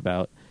and stuff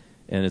about,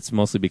 and it's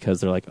mostly because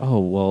they're like, oh,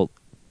 well,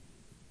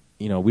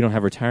 you know, we don't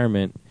have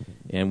retirement,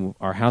 and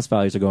our house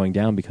values are going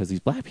down because these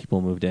black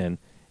people moved in,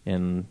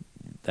 and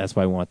that's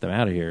why we want them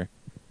out of here.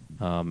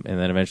 And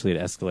then eventually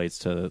it escalates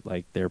to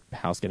like their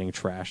house getting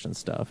trashed and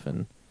stuff,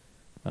 and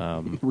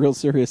Real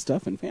serious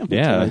stuff in Family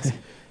yeah, Ties.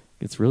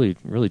 it's really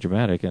really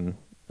dramatic, and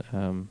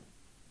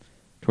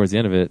towards the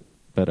end of it,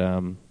 but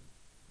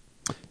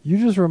You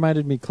just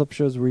reminded me clip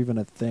shows were even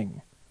a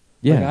thing.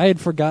 yeah, Like, I had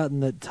forgotten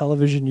that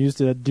television used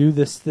to do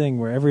this thing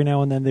where every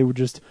now and then they would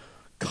just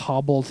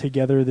cobble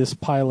together this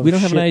pile of we don't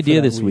have an shit for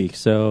idea that this week,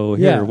 so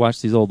here, Yeah.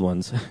 watch these old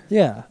ones.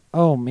 Yeah.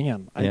 Oh,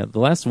 man. Yeah, the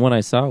last one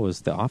I saw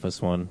was the Office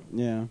one,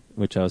 Yeah.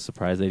 which I was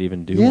surprised they'd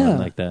even do Yeah. one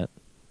like that.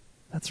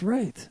 That's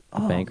right.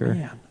 Oh, Banker.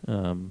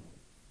 man.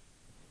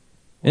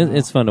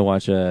 It's fun to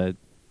watch. I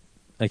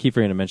keep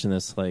forgetting to mention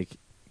this, like,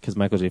 because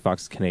Michael J.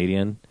 Fox is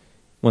Canadian.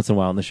 Once in a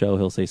while on the show,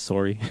 he'll say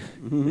sorry.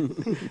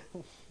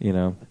 You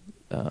know,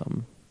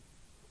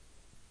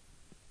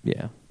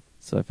 yeah.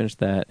 So I finished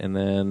that, and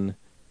then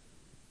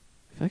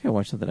I feel like I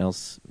watched something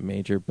else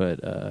major,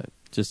 but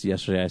just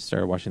yesterday I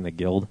started watching The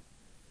Guild.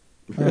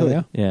 Really?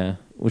 Oh, yeah? Yeah,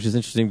 which is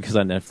interesting because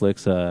on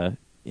Netflix,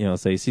 you know,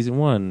 say season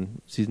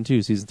 1, season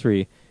 2, season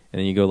 3, and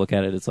then you go look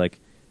at it. It's like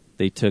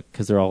they took,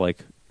 because they're all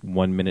like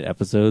 1-minute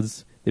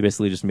episodes. They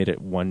basically just made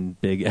it one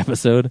big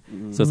episode.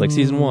 So it's like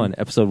season 1,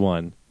 episode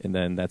 1, and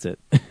then that's it.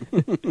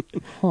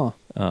 Huh.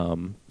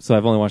 So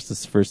I've only watched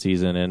this first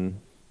season,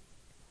 and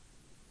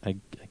I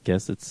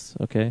guess it's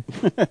okay.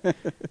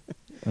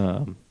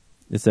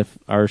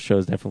 Our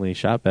show's definitely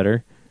shot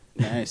better.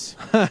 Nice.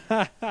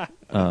 But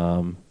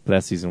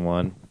that's season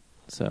 1.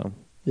 So,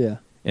 Yeah.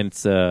 and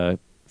it's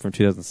from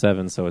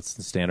 2007, so it's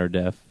in standard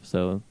def,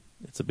 so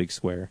it's a big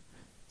square.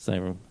 It's not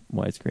even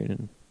widescreen,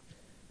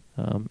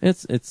 and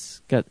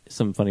it's got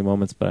some funny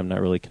moments, but I'm not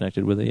really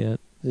connected with it yet.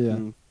 Yeah.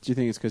 Do you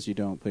think it's because you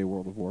don't play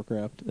World of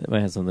Warcraft? It might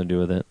have something to do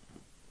with it.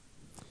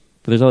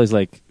 But there's always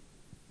like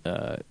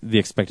the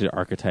expected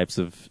archetypes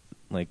of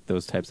like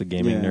those types of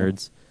gaming Yeah.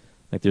 nerds.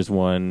 Like there's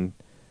one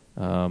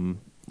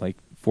like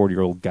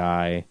 40-year-old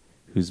guy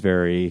who's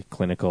very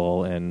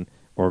clinical and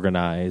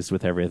organized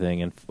with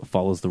everything and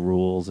follows the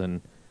rules,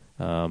 and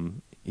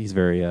he's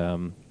very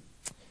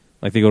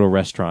like they go to a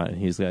restaurant and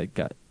he's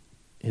got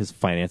his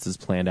finances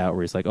planned out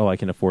where he's like, oh, I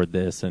can afford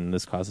this and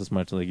this costs this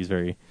much. Like he's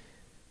very,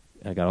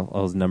 I got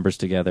all his numbers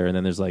together. And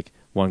then there's like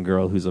one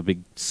girl who's a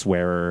big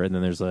swearer, and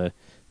then there's a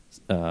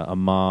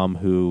mom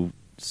who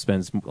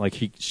spends like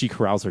she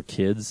corrals her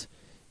kids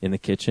in the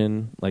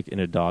kitchen like in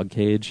a dog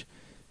cage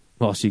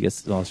while she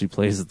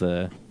plays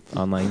the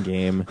online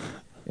game.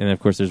 And then of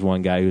course there's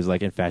one guy who's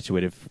like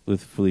infatuated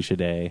with Felicia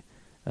Day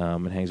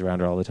and hangs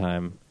around her all the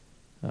time.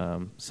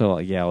 So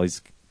like, yeah, all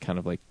these kind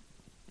of like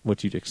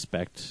what you'd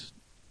expect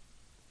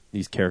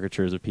these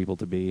caricatures of people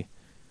to be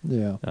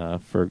Yeah.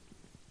 for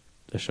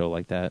a show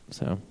like that.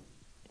 So,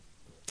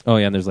 oh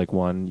yeah, and there's like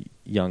one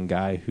young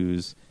guy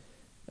who's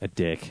a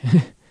dick,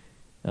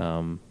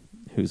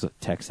 who's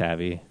tech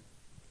savvy,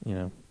 you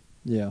know.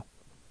 Yeah.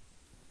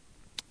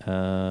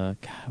 God,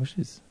 I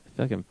feel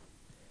like I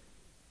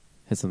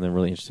had something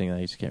really interesting and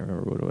I just can't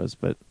remember what it was,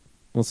 but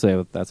we'll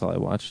say that's all I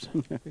watched.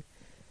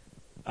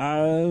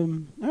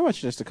 I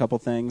watched just a couple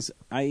things.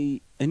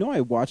 I know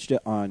I watched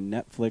it on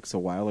Netflix a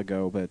while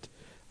ago, but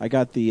I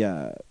got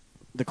the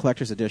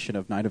collector's edition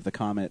of Night of the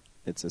Comet.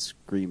 It's a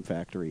Scream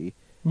Factory,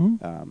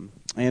 and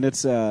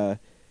it's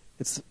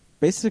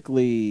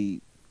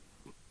basically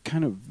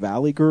kind of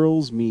Valley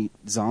Girls meet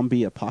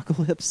zombie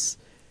apocalypse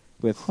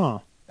with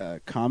a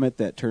comet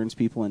that turns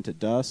people into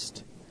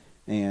dust.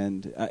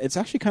 And it's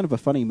actually kind of a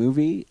funny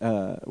movie,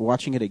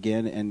 watching it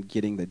again and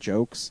getting the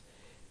jokes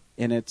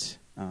in it.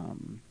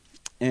 And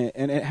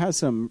it has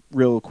some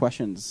real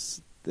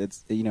questions.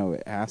 It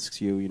asks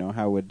you,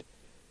 how would,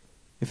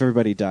 if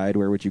everybody died,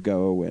 where would you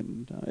go?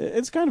 And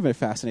it's kind of a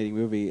fascinating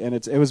movie, and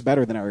it was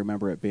better than I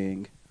remember it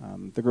being.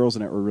 The girls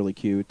in it were really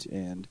cute,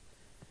 and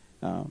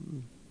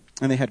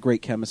they had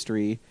great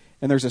chemistry.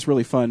 And there's this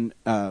really fun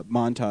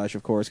montage,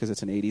 of course, because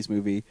it's an 80s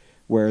movie,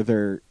 where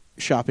they're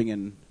shopping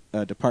in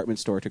a department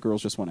store to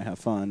Girls Just Want to Have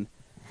Fun,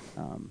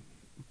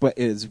 but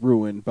is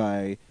ruined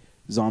by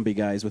zombie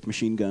guys with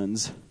machine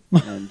guns,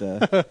 and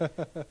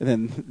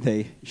then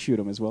they shoot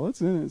them as well.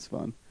 It's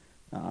fun.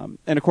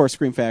 And of course,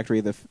 Scream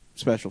Factory, the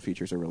special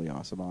features are really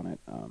awesome on it.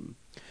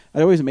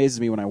 It always amazes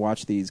me when I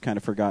watch these kind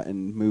of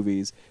forgotten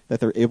movies that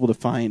they're able to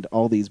find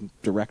all these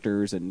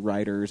directors and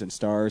writers and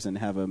stars and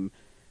have them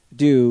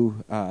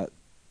do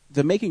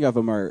the making of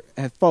them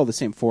have followed the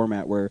same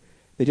format where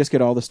they just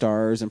get all the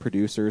stars and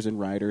producers and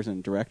writers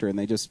and director, and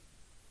they just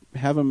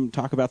have them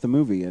talk about the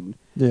movie. And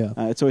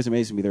it's always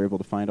amazing to me they're able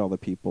to find all the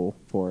people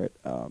for it.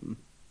 And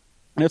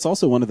it's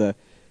also one of the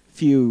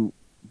few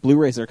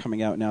Blu-rays that are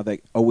coming out now that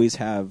always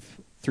have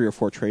 3 or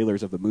 4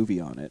 trailers of the movie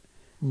on it,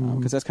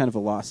 because that's kind of a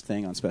lost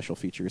thing on special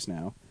features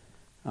now.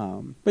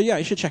 But yeah,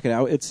 you should check it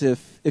out. It's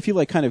if you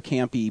like kind of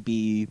campy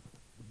B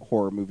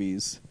horror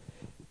movies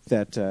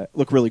that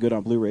look really good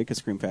on Blu-ray, because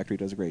Scream Factory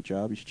does a great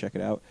job. You should check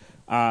it out.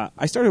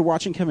 I started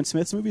watching Kevin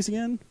Smith's movies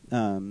again.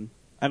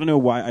 I don't know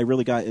why. I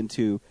really got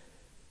into,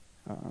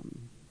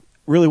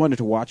 really wanted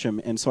to watch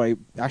them, and so I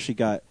actually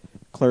got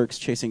Clerks,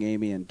 Chasing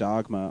Amy, and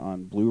Dogma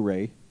on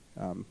Blu-ray.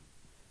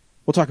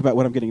 We'll talk about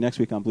what I'm getting next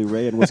week on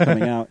Blu-ray and what's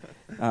coming out.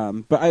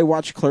 But I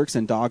watched Clerks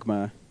and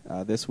Dogma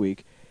this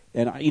week,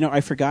 and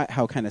I forgot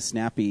how kind of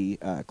snappy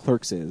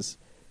Clerks is,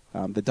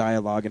 the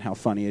dialogue and how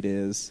funny it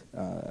is.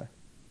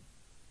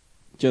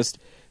 Just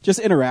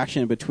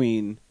interaction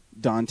between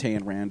Dante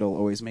and Randall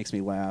always makes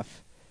me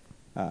laugh.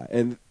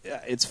 And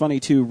it's funny,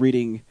 too,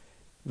 reading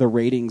the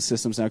rating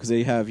systems now, because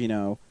they have,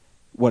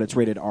 what it's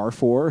rated R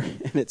for,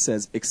 and it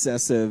says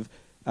excessive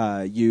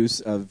use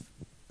of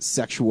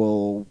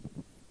sexual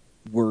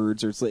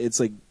words, or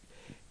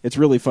it's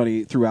really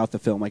funny throughout the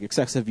film, like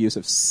excessive use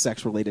of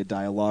sex-related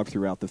dialogue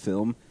throughout the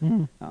film.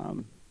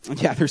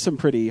 Yeah, there's some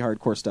pretty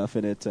hardcore stuff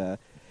in it. The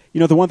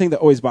one thing that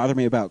always bothered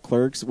me about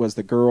Clerks was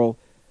the girl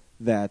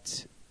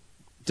that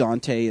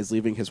Dante is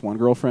leaving his one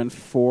girlfriend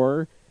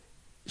for.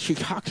 She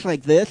talks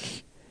like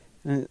this,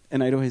 and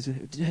I'd always,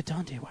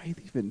 Dante, why are you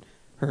leaving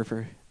her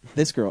for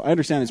this girl? I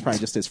understand it's probably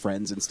just his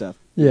friends and stuff.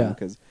 Yeah.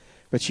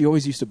 But she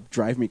always used to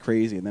drive me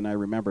crazy, and then I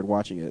remembered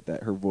watching it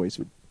that her voice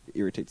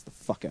irritates the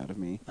fuck out of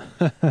me.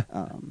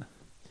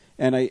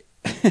 And I,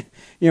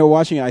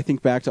 watching it, I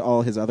think back to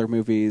all his other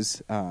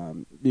movies,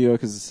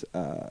 because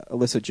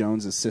Alyssa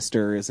Jones's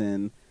sister is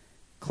in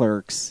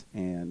Clerks,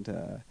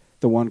 and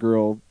the one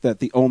girl that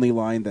the only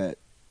line that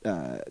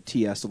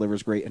T.S.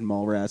 delivers great in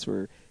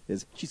Mallrats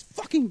is she's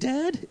fucking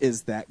dead,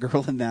 is that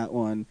girl in that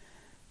one.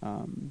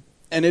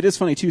 And it is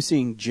funny, too,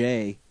 seeing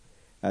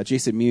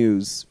Jason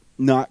Mewes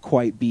not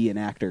quite be an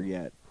actor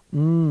yet.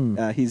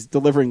 He's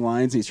delivering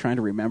lines, he's trying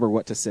to remember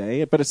what to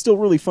say, but it's still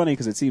really funny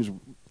because it seems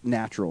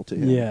natural to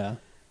him. Yeah.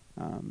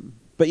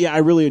 But yeah, I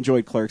really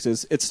enjoyed Clerks.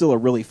 It's still a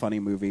really funny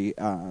movie.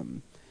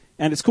 And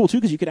it's cool, too,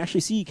 because you can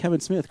actually see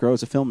Kevin Smith grow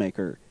as a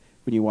filmmaker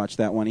when you watch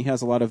that one. He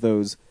has a lot of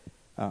those,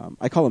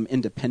 I call them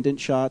independent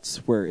shots,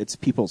 where it's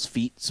people's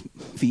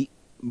feet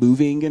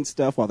moving and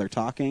stuff while they're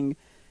talking,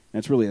 and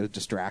it's really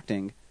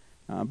distracting.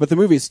 But the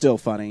movie is still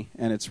funny,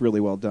 and it's really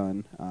well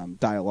done,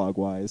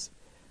 dialogue-wise.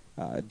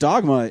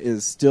 Dogma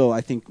is still,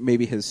 I think,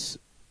 maybe his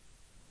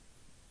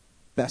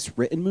best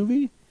written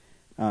movie,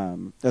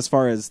 as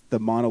far as the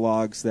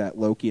monologues that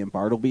Loki and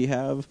Bartleby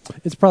have.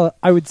 It's probably,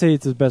 I would say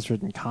it's his best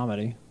written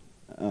comedy.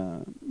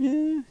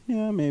 Yeah,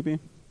 maybe.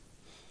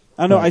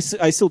 I don't know. I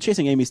still,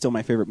 Chasing Amy's still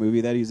my favorite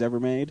movie that he's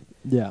ever made.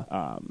 Yeah.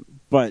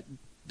 But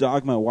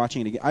Dogma,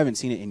 watching it again, I haven't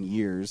seen it in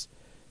years,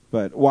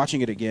 but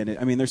watching it again,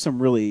 there's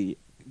some really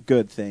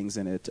good things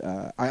in it.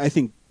 I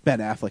think Ben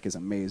Affleck is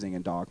amazing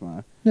in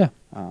Dogma. Yeah.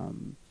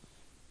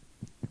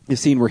 The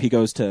scene where he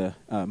goes to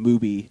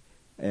Mubi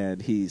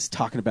and he's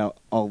talking about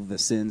all of the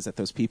sins that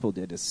those people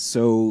did is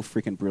so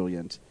freaking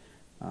brilliant.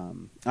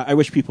 I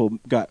wish people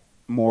got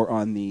more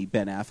on the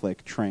Ben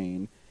Affleck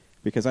train,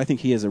 because I think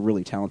he is a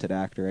really talented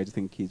actor. I just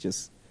think he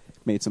just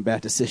made some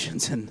bad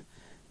decisions in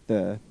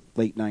the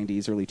late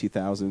 90s, early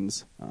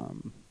 2000s.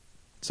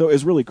 So it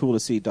was really cool to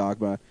see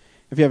Dogma.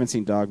 If you haven't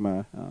seen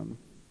Dogma,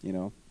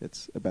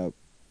 it's about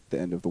the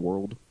end of the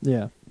world.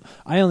 Yeah.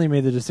 I only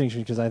made the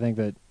distinction because I think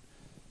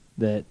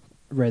that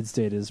Red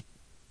State is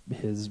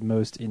his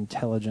most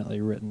intelligently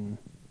written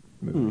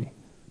movie.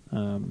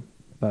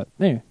 But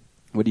anyway,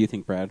 What do you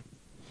think, Brad?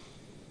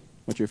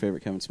 What's your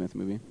favorite Kevin Smith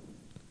movie?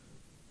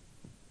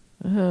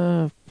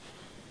 A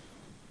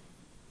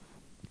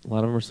lot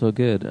of them are so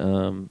good.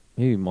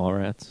 Maybe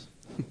Mallrats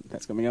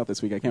That's coming out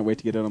this week. I can't wait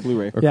to get it on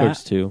Blu-ray. or Yeah.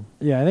 Clerks 2.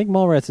 yeah, I think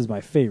Mallrats is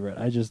my favorite.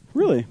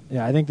 Really?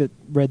 Yeah, I think that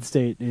Red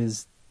State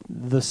is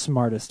the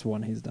smartest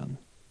one he's done.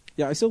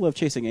 Yeah, I still love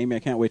Chasing Amy. I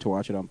can't wait to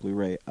watch it on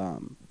Blu-ray.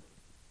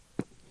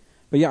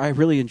 But yeah, I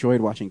really enjoyed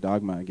watching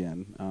Dogma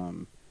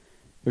again.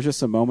 There's just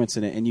some moments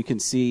in it, and you can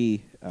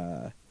see,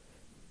 I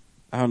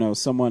don't know,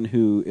 someone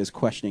who is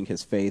questioning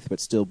his faith but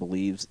still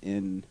believes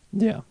in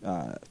Yeah.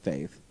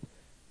 faith.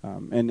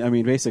 And I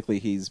mean, basically,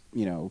 he's,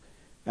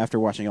 after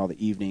watching all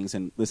the evenings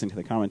and listening to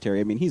the commentary,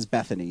 I mean, he's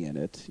Bethany in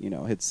it.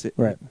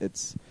 Right.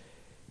 It's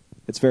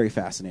very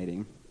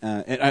fascinating.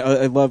 And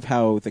I love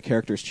how the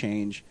characters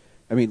change.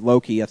 I mean,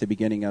 Loki at the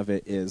beginning of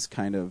it is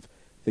kind of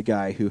the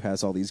guy who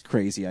has all these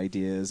crazy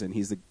ideas, and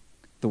he's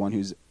the one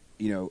who's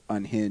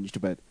unhinged.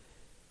 But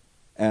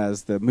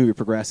as the movie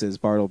progresses,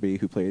 Bartleby,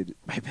 who played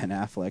by Ben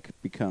Affleck,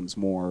 becomes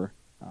more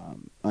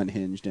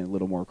unhinged and a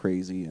little more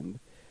crazy. And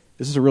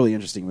this is a really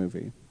interesting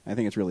movie. I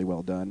think it's really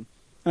well done.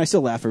 And I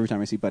still laugh every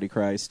time I see Buddy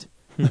Christ.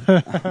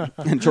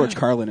 And George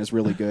Carlin is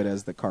really good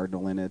as the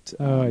cardinal in it.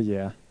 Oh,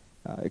 yeah.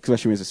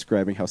 Especially when he's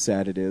describing how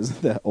sad it is.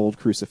 The old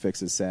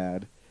crucifix is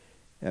sad.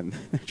 And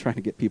they're trying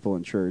to get people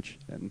in church.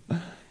 And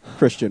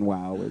Christian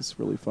Wow is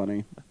really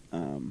funny.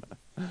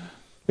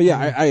 But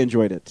yeah, I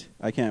enjoyed it.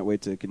 I can't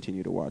wait to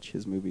continue to watch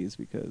his movies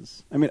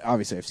because, I mean,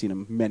 obviously I've seen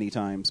him many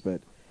times,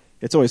 but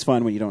it's always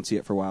fun when you don't see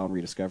it for a while and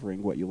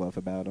rediscovering what you love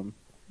about him.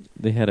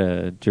 They had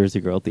a Jersey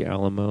Girl at the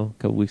Alamo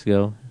a couple weeks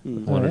ago.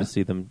 Mm. I wanted Oh, yeah? to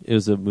see them. It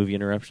was a movie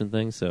interruption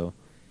thing, so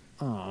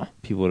Aw.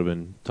 people would have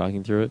been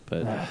talking through it,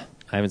 but I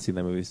haven't seen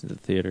that movie since the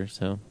theater,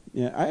 so.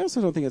 Yeah, I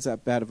also don't think it's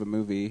that bad of a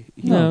movie.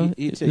 No,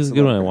 he it takes was a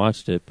good lot when I of-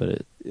 watched it,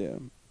 but Yeah.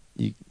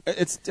 you,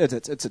 It's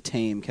a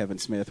tame Kevin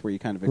Smith where you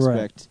kind of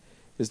expect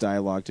his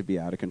dialogue to be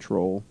out of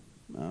control.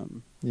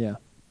 Yeah.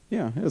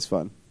 Yeah, it was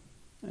fun.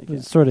 I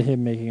guess. It's sort of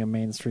him making a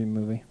mainstream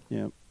movie.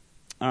 Yeah.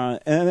 And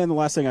then the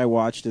last thing I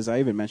watched is I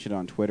even mentioned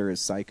on Twitter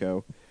is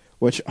Psycho,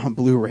 which on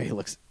Blu-ray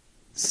looks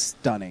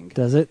stunning.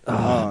 Does it?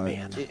 Oh,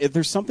 man.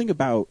 There's something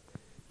about,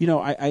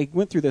 I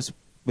went through this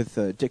with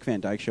the Dick Van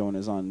Dyke Show and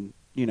is on,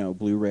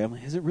 Blu-ray. I'm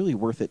like, is it really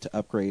worth it to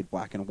upgrade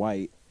black and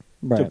white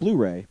to Right.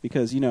 Blu-ray?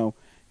 Because, you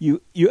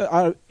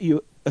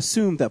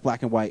assume that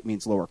black and white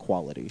means lower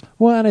quality.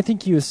 Well, and I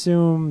think you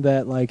assume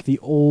that, like, the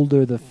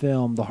older the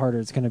film, the harder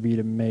it's going to be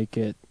to make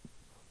it,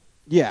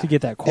 Yeah. to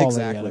get that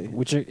quality out exactly. of it,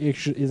 which it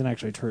isn't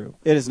actually true.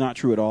 It is not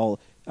true at all.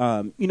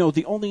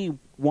 The only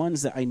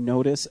ones that I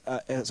notice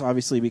is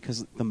obviously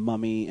because The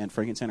Mummy and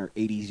Frankenstein are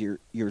 80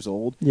 years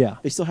old. Yeah.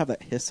 They still have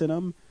that hiss in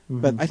them,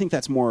 Mhm. but I think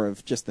that's more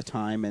of just the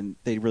time, and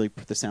they really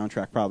put the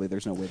soundtrack. Probably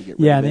there's no way to get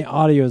rid Yeah, of and it. the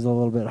audio is a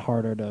little bit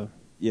harder to.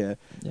 Yeah,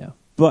 Yeah.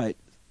 but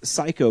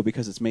Psycho,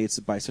 because it's made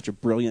by such a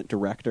brilliant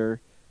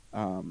director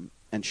and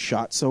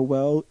shot so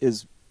well,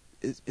 is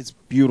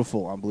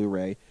beautiful on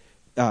Blu-ray.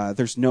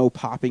 There's no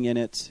popping in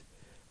it.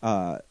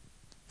 The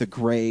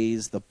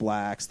grays, the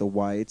blacks, the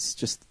whites,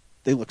 just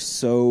they look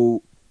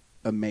so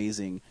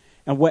amazing.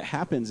 And what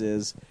happens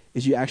is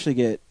you actually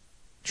get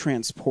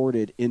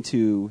transported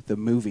into the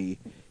movie.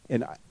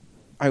 And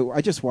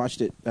I just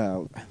watched it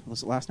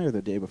was it last night or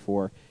the day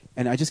before,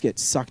 and I just get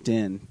sucked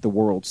in the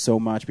world so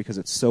much because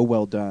it's so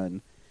well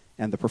done,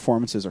 and the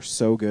performances are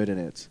so good in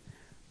it.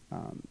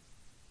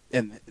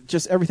 And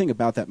just everything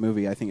about that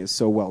movie, I think, is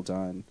so well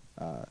done.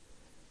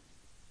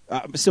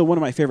 Still, one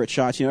of my favorite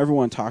shots.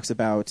 Everyone talks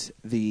about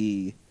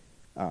the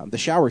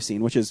shower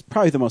scene, which is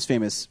probably the most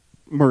famous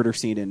murder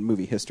scene in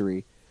movie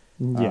history.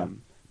 Yeah.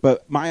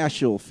 But my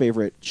actual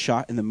favorite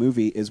shot in the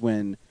movie is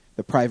when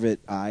the private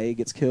eye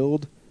gets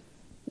killed,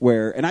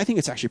 and I think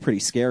it's actually pretty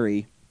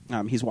scary.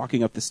 He's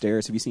walking up the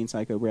stairs. Have you seen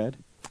Psycho, Brad?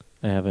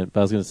 I haven't. But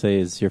I was going to say,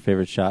 is your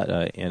favorite shot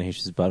Anne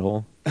Heche's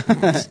butthole?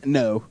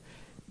 No,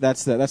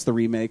 that's the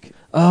remake.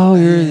 Oh,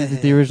 you're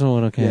the original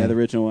one. Okay, Yeah, the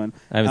original one.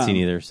 I haven't seen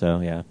either, so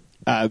yeah.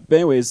 But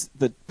anyways,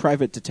 the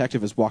private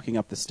detective is walking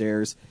up the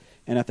stairs,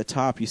 and at the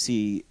top you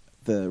see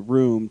the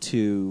room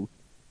to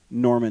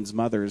Norman's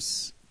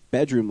mother's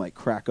bedroom like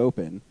crack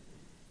open,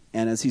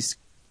 and as he's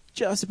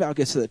just about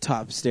gets to the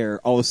top stair,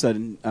 all of a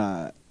sudden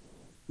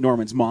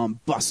Norman's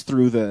mom busts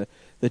through the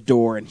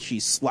door, and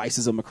she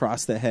slices him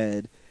across the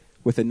head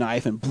with a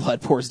knife, and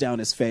blood pours down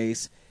his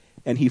face,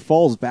 and he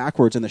falls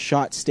backwards, and the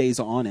shot stays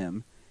on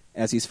him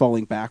as he's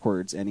falling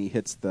backwards, and he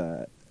hits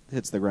the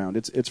ground.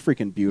 It's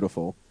freaking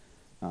beautiful.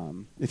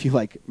 If you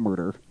like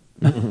murder,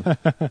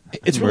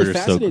 it's really Murder's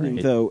so fascinating.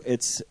 great. Though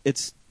it's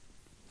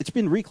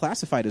been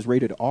reclassified as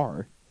rated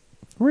R,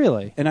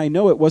 Really? and I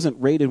know it wasn't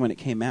rated when it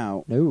came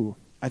out. No.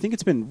 I think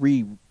it's been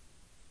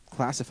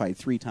reclassified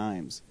 3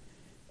 times.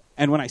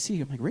 And when I see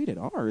it, I'm like, rated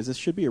R? This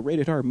should be a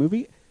rated R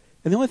movie?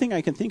 And the only thing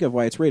I can think of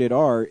why it's rated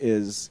R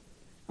is,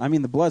 I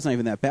mean, the blood's not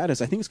even that bad. I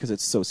think it's because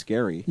it's so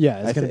scary. Yeah,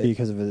 it's going to be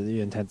because of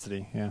the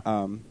intensity. Yeah.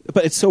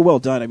 But it's so well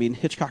done. I mean,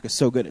 Hitchcock is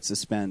so good at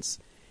suspense.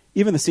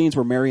 Even the scenes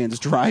where Marion's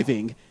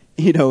driving,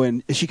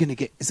 and is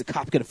the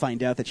cop going to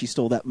find out that she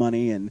stole that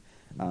money? And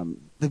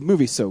The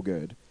movie's so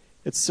good.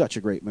 It's such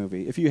a great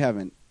movie. If you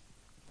haven't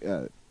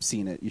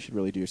seen it, you should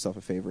really do yourself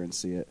a favor and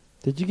see it.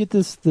 Did you get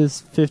this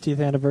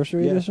 50th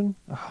anniversary Yeah. edition?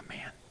 Oh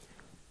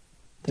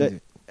man,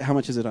 How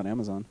much is it on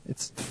Amazon?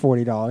 it's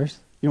 $40.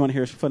 You want to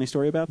hear a funny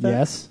story about that?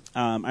 Yes.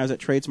 I was at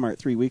TradeSmart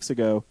 3 weeks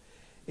ago,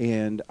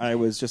 and I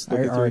was just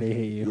looking I already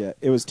hate you. Yeah,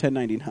 it was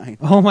 $10.99.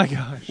 Oh my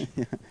gosh.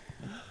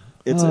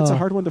 It's a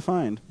hard one to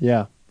find.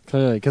 Yeah,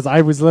 clearly, because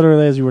I was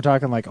literally, as you were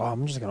talking, like, oh,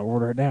 I'm just gonna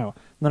order it now.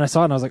 And then I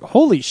saw it and I was like,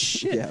 holy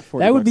shit, Yeah,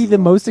 40 that would be bucks the is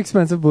a lot. most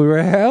expensive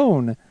Blu-ray I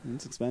own.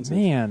 It's expensive.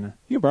 Man,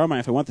 You can borrow mine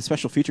if I want. The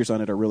special features on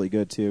it are really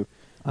good too.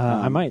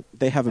 I might.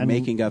 They have a And-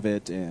 making of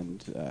it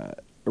and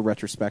a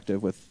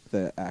retrospective with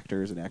the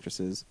actors and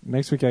actresses.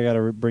 Next week I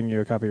gotta bring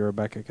you a copy of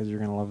Rebecca because you're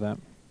gonna love that.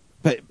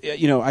 But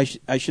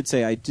I should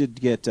say I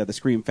did get the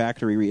Scream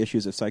Factory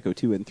reissues of Psycho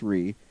 2 and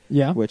 3,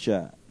 Yeah. which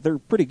they're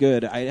pretty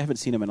good. I haven't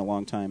seen them in a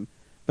long time,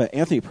 but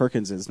Anthony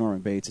Perkins as Norman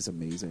Bates is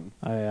amazing.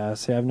 I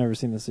see. I've never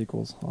seen the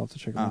sequels. I'll have to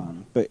check them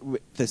out. But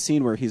the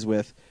scene where he's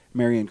with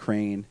Marion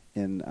Crane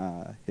in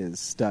his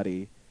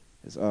study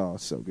is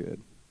so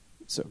good,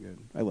 so good.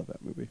 I love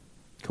that movie.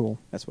 Cool.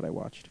 That's what I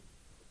watched.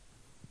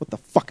 What the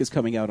fuck is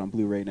coming out on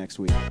Blu-ray next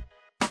week?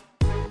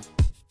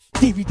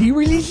 DVD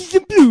releases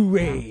and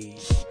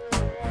Blu-rays.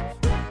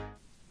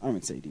 I don't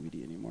even say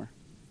DVD anymore.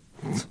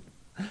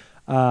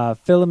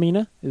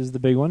 Philomena is the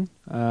big one,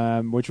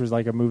 which was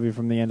like a movie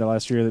from the end of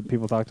last year that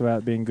people talked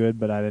about being good,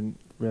 but I didn't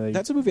really.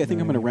 That's a movie I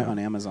think I'm know going to anything rent on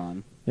about.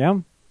 Amazon. Yeah.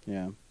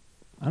 Yeah,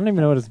 I don't even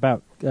know what it's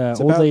about. it's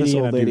Old about lady this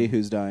and old a lady dude.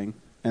 who's dying,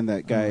 and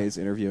that guy is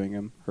interviewing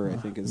him. Her, I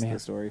think, is man. the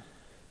story.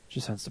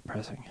 Just sounds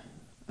depressing.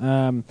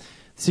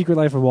 Secret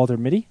Life of Walter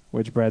Mitty,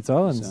 which Brad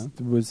saw and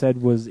So?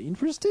 said was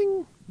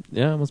interesting.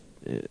 Yeah, I almost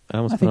I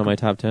put think- it on my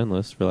top 10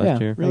 list for last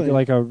year. Really?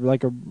 like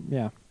a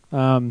yeah.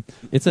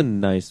 It's a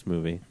nice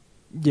movie.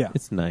 Yeah.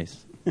 It's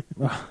nice. It's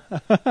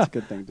a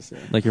good thing to say.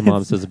 Like your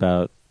mom says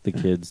about the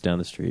kids down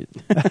the street.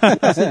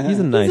 He's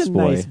a nice He's a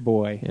boy. nice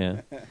boy.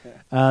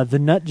 Yeah. The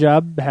Nut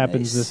Job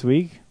happens Nice. this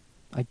week.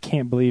 I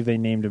can't believe they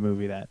named a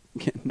movie that.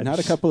 Not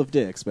a couple of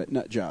dicks, but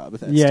Nut Job.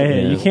 That's Yeah,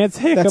 still- you can't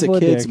say a That's couple a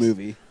of kids dicks.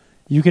 movie.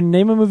 You can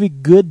name a movie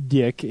Good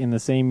Dick in the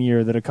same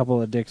year that a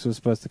couple of dicks was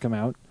supposed to come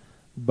out,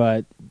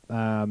 but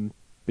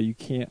you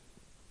can't.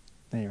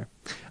 Anyway,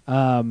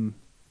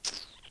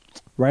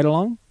 Right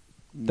Along,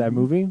 that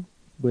movie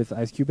with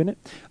Ice Cube in it.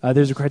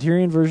 There's a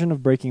Criterion version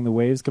of Breaking the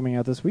Waves coming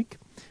out this week.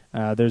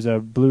 There's a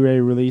Blu-ray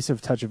release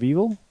of Touch of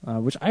Evil,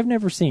 which I've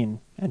never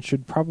seen and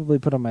should probably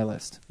put on my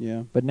list.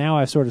 Yeah. But now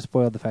I've sort of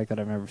spoiled the fact that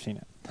I've never seen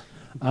it.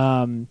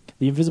 The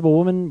Invisible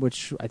Woman,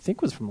 which I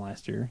think was from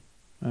last year.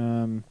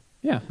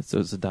 Yeah. So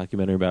it's a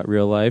documentary about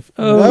real life.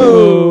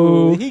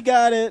 Oh, he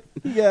got it.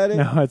 He got it.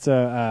 No, it's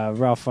a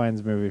Ralph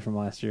Fiennes movie from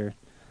last year.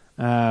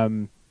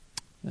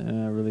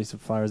 Release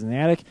of Flowers in the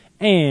Attic.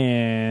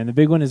 And the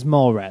big one is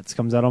Mallrats.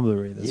 Comes out on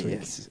Blu-ray this week.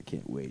 Yes, I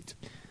can't wait.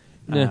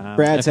 Yeah.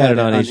 Brad's I've had it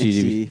on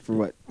HGTV. HD for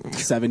what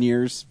 7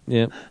 years.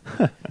 Yeah.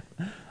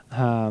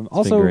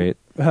 Also, been great.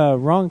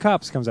 Wrong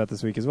Cops comes out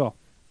this week as well.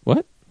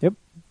 What? Yep.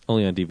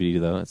 Only on DVD,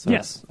 though. It sucks.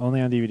 Yes,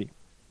 only on DVD.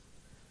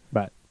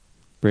 But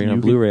Bring it on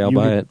you Blu-ray, could- I'll you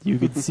buy could- it. You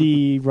could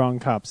see Wrong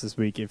Cops this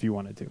week if you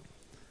wanted to.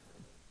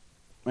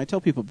 I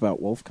tell people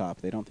about Wolf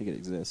Cop. They don't think it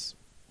exists.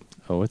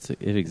 Oh, it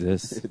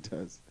exists. It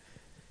does.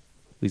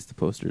 At least the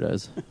poster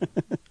does.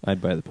 I'd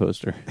buy the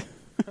poster.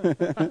 I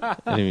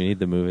didn't even need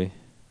the movie.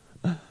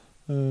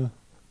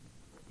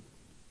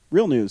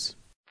 Real news.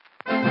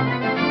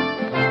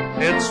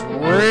 It's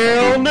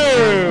real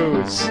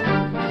news.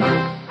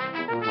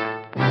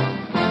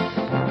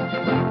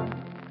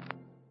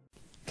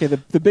 Okay,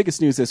 the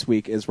biggest news this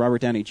week is Robert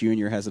Downey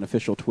Jr. has an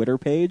official Twitter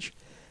page.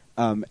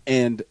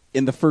 And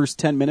in the first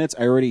 10 minutes,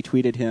 I already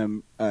tweeted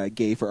him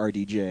gay for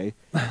RDJ.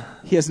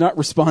 He has not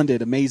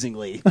responded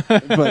amazingly.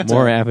 But,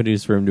 More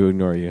avenues for him to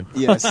ignore you.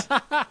 Yes.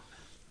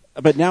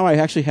 But now I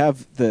actually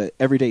have the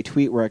everyday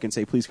tweet where I can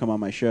say, please come on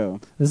my show.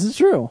 This is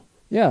true.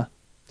 Yeah.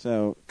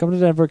 So, Come to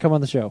Denver, come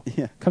on the show.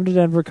 yeah. Come to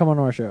Denver, come on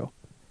our show.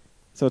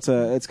 So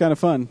it's kind of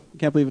fun.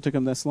 Can't believe it took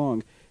him this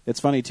long. It's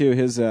funny, too.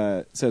 His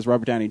says,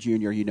 Robert Downey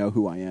Jr., you know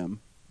who I am.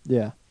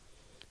 Yeah.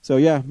 So,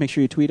 yeah, make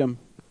sure you tweet him.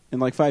 In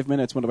like 5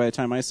 minutes, by the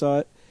time I saw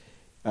it,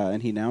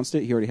 and he announced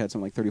it, he already had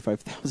something like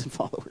 35,000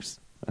 followers.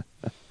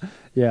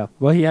 Yeah.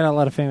 Well, he had a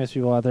lot of famous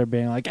people out there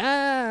being like,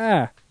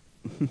 ah!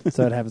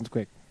 So it happens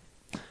quick.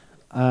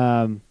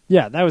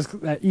 Yeah, that was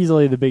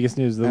easily the biggest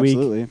news of the week.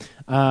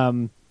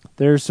 Absolutely.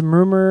 There's some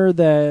rumor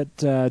that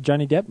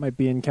Johnny Depp might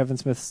be in Kevin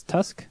Smith's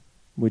Tusk,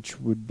 which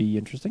would be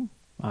interesting.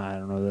 I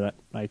don't know that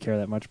I care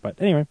that much, but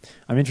anyway,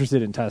 I'm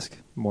interested in Tusk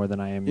more than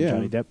I am in Yeah.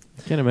 Johnny Depp.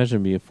 I can't imagine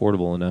it be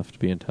affordable enough to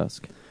be in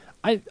Tusk.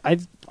 I'd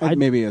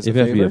Maybe as If a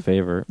it had to be favor. a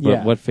favor. But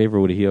Yeah. what favor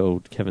would he owe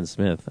Kevin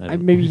Smith?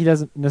 maybe he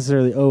doesn't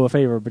necessarily owe a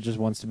favor, but just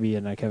wants to be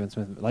in a Kevin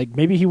Smith. Like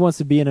maybe he wants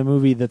to be in a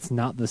movie that's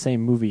not the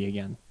same movie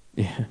again.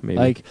 Yeah, maybe.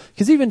 Like,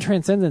 because even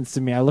Transcendence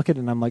to me, I look at it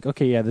and I'm like,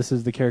 okay, yeah, this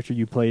is the character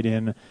you played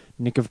in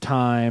Nick of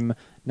Time,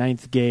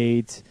 Ninth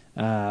Gate,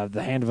 a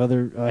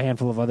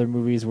handful of other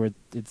movies where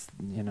it's,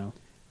 you know.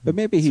 But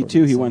maybe he Sort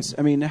of the wants. same.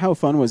 I mean, how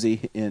fun was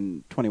he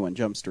in 21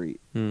 Jump Street?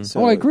 Hmm.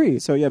 So, Oh, I agree.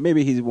 So yeah,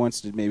 maybe he wants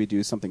to maybe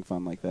do something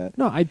fun like that.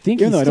 No, I think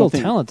Even though he's I still don't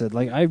think- talented.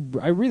 Like I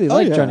really Oh,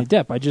 like yeah. Johnny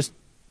Depp. I just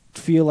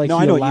feel like No,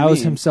 he I know what you allows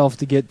mean. himself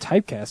to get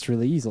typecast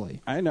really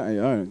easily. I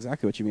know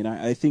exactly what you mean.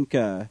 I think,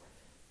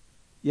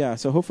 yeah.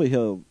 So hopefully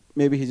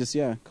maybe he just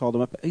called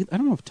him up. I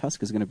don't know if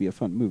Tusk is going to be a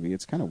fun movie.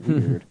 It's kind of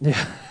weird.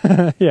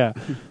 Yeah, yeah.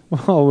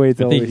 Well, I'll wait I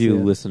till think we if see you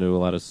it. listen to a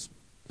lot of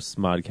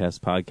Smodcast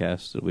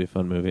podcasts, it'll be a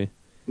fun movie.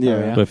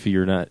 yeah. But if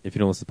you don't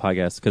listen to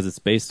podcasts, because it's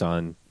based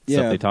on Yeah.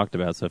 stuff they talked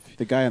about, so if,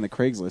 The guy on the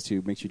Craigslist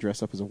who makes you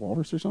dress up as a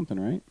walrus or something,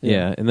 right?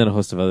 yeah, and then a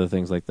host of other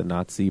things like the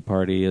Nazi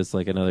party is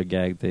like another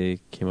gag they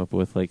came up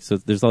with. Like, so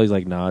there's all these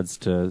like nods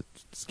to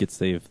skits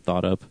they've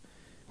thought up.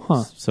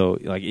 Huh. So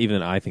like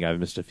even I think I've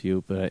missed a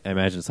few, but I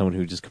imagine someone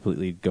who just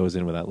completely goes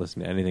in without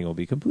listening to anything will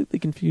be completely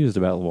confused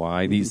about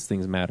why these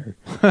things matter.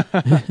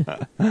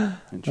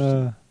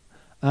 Interesting.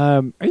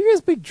 Are you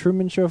guys big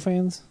Truman Show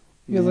fans?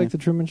 You guys Yeah. like the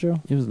Truman Show?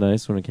 It was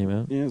nice when it came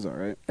out. Yeah, it's all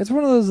right. It's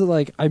one of those that,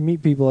 like, I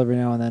meet people every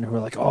now and then who are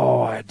like,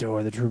 "Oh, I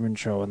adore the Truman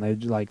Show," and they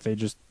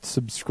just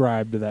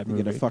subsubscribe to that They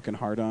movie. get a fucking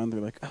hard on.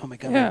 They're like, "Oh my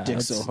god, Yeah, my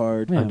dick's so it's-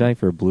 hard." Yeah. I'm dying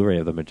for a Blu-ray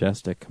of the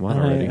Majestic. Come on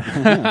already.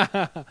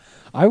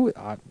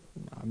 I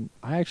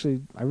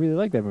really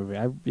like that movie.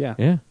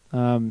 Yeah.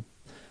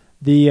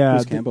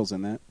 Bruce Campbell's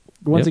in that.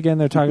 Once Yep. again,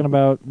 they're talking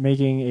about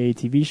making a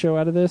TV show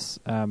out of this,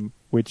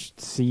 which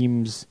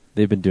seems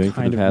They've been doing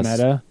for kind the of past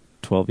meta.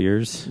 12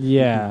 years.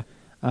 Yeah.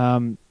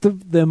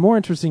 The more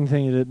interesting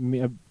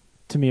thing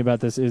to me about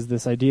this is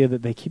this idea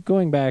that they keep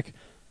going back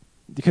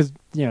because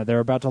they're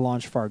about to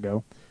launch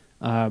Fargo,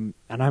 and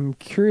I'm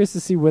curious to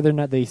see whether or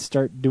not they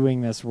start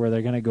doing this where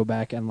they're going to go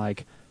back and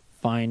like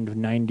find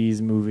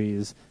 90s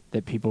movies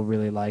that people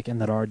really like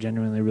and that are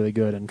genuinely really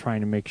good and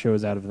trying to make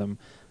shows out of them.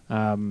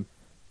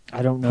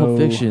 I don't know. Pulp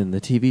Fiction,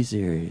 the TV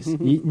series.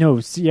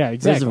 Yeah,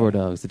 exactly. Reservoir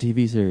Dogs, the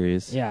TV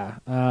series. Yeah.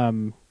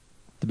 The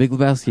Big I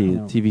Lebowski,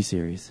 know. TV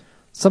series.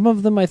 Some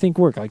of them I think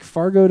work. Like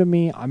Fargo to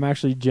me, I'm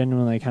actually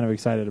genuinely kind of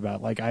excited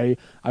about. Like I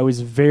was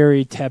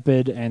very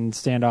tepid and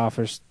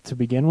standoffish to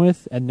begin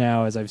with, and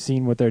now as I've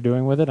seen what they're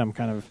doing with it, I'm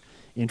kind of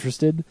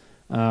interested.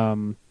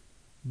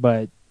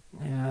 But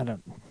yeah, I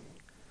don't.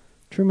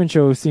 Truman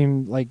Show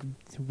seemed like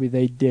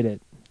they did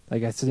it.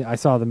 Like I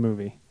saw the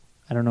movie.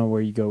 I don't know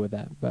where you go with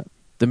that, but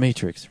The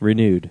Matrix,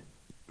 renewed.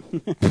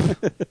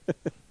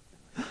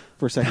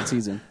 For a second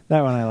season.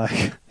 that one I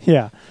like.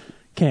 Yeah,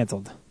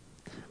 canceled.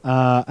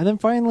 And then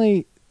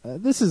finally,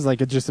 this is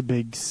like just a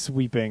big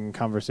sweeping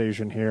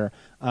conversation here.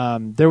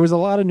 There was a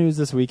lot of news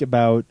this week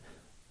about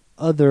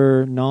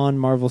other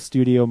non-Marvel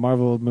studio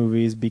Marvel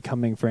movies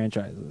becoming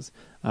franchises.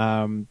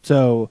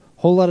 So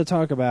whole lot of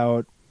talk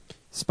about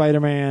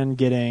Spider-Man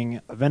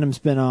getting a Venom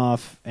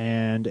spinoff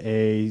and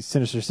a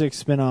Sinister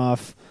Six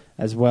spinoff,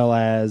 as well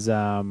as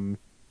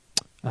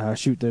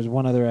there's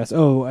one other as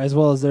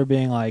well as there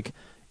being like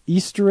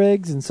Easter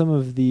eggs in some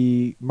of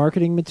the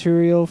marketing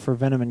material for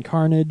Venom and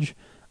Carnage.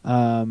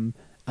 And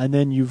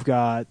then you've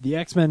got the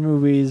X-Men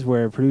movies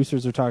where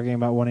producers are talking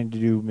about wanting to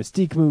do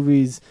Mystique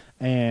movies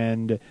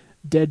and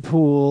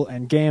Deadpool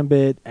and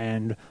Gambit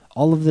and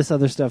all of this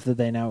other stuff that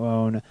they now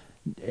own.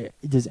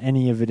 Does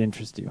any of it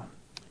interest you?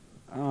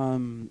 I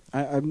don't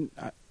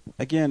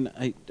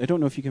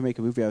know if you can make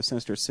a movie out of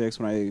Sinister Six.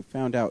 When I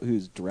found out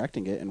who's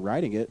directing it and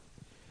writing it,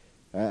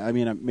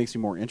 it makes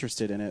me more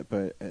interested in it.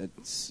 But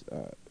it's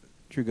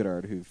Drew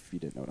Goddard, who, if you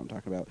didn't know what I'm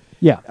talking about,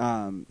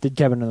 Yeah. Did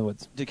Cabin in the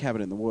Woods. did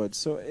Cabin in the Woods.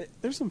 So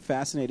there's some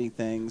fascinating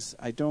things.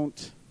 I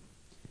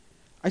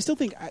still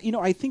think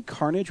I think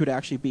Carnage would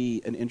actually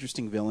be an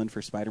interesting villain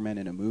for Spider-Man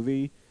in a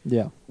movie.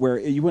 Yeah. Where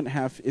you wouldn't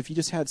have, if you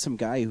just had some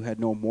guy who had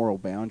no moral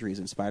boundaries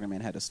and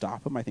Spider-Man had to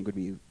stop him, I think would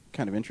be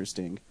kind of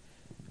interesting.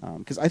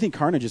 Because I think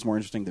Carnage is more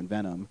interesting than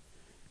Venom.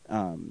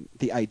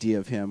 The idea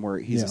of him where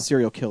he's Yeah. a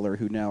serial killer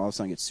who now all of a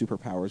sudden gets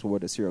superpowers. Well,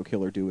 what does a serial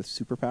killer do with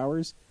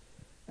superpowers?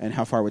 And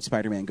how far would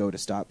Spider-Man go to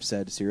stop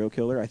said serial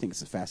killer? I think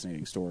it's a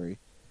fascinating story.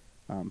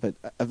 But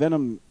a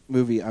Venom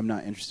movie I'm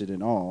not interested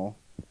in all,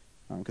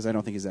 because I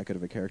don't think he's that good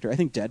of a character. I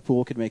think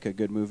Deadpool could make a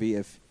good movie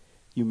if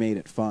you made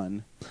it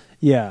fun.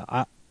 Yeah.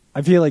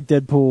 I feel like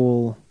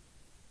Deadpool.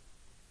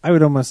 I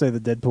would almost say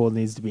that Deadpool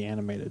needs to be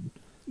animated.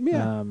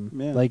 Yeah.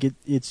 Like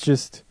it's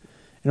just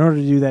in order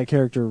to do that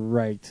character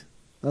right,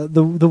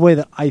 the way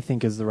that I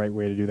think is the right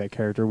way to do that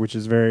character, which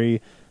is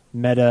very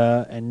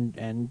meta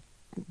and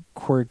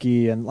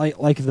quirky and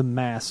like The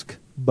Mask,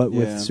 but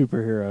with Yeah.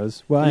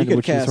 superheroes. Well, And you could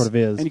which he cast- sort of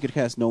is. And you could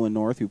cast Nolan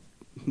North, who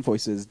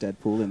voices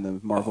Deadpool in the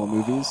Marvel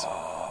movies.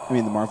 I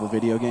mean, the Marvel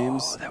video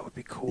games. That would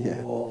be cool.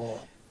 Yeah.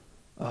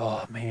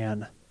 Oh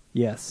man,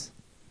 yes.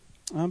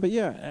 But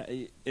yeah,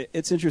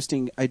 it's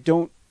interesting.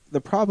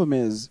 The problem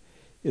is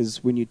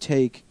when you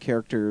take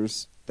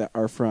characters that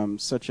are from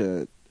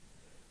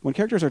when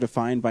characters are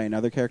defined by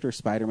another character,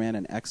 Spider-Man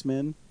and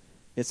X-Men,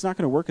 it's not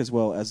going to work as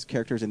well as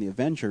characters in the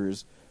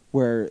Avengers,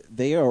 where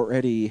they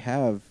already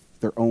have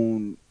their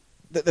own.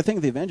 The thing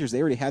with the Avengers, they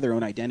already had their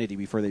own identity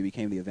before they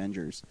became the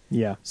Avengers.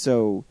 Yeah.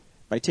 So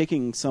by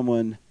taking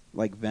someone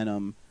like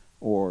Venom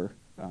or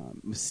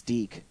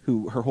Mystique,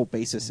 who her whole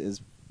basis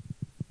is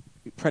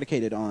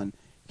predicated on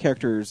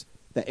characters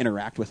that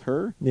interact with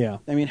her. Yeah.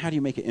 I mean, how do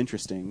you make it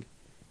interesting?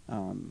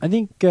 I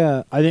think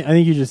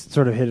you just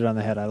sort of hit it on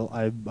the head.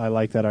 I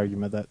like that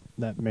argument.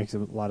 That makes a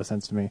lot of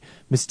sense to me.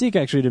 Mystique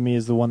actually to me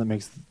is the one that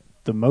makes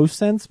the most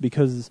sense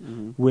because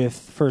with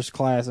First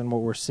Class and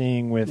what we're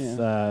seeing with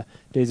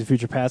Days of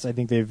Future Past, I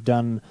think they've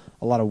done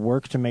a lot of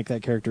work to make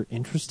that character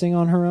interesting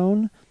on her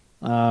own.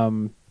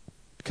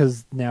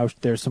 Because now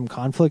there's some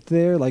conflict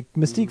there. Like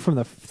Mystique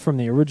from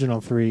the original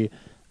 3,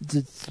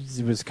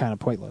 it was kind of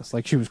pointless.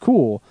 Like she was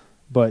cool,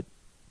 but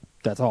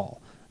that's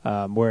all.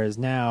 Whereas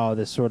now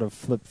this sort of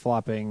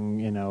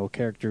flip-flopping,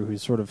 character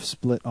who's sort of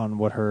split on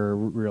what her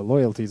real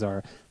loyalties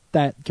are,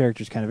 that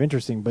character's kind of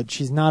interesting, but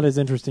she's not as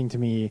interesting to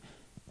me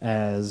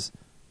as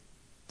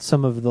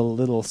some of the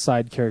little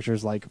side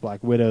characters like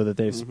Black Widow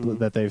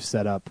that they've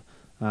set up.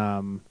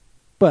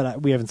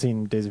 But we haven't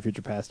seen Days of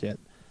Future Past yet,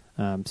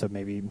 so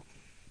maybe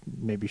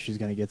she's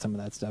going to get some of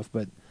that stuff.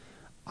 But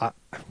I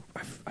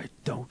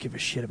don't give a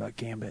shit about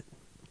Gambit.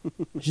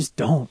 I just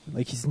don't.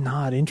 Like he's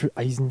not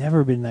he's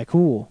never been that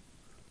cool.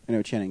 I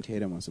know Channing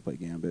Tatum wants to play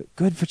Gambit.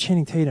 Good for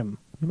Channing Tatum.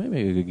 He might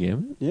make a good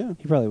Gambit. Yeah.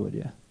 He probably would,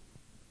 yeah.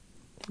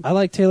 I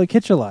like Taylor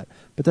Kitsch a lot,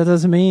 but that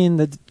doesn't mean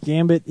that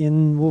Gambit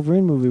in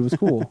Wolverine movie was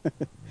cool. I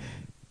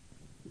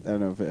don't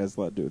know if it has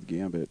a lot to do with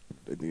Gambit.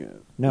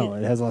 No,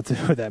 it has a lot to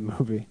do with that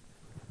movie.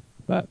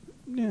 But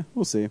yeah,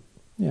 we'll see.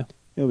 Yeah.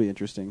 It'll be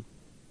interesting.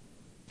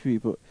 They're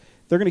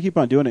going to keep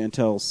on doing it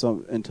until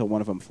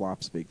one of them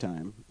flops big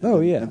time.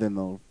 Yeah. And then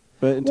they'll...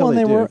 But until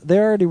they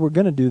already were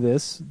going to do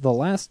this. The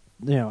last,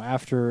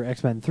 after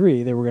X-Men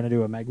 3, they were going to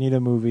do a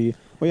Magneto movie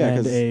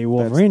and a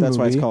Wolverine movie. That's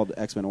why it's called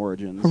X-Men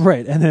Origins.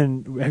 Right, and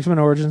then X-Men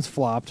Origins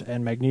flopped,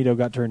 and Magneto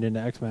got turned into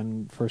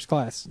X-Men First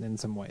Class in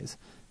some ways.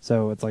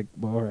 So it's like,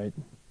 well, all right.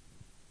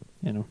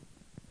 Yep.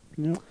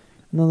 And then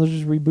they'll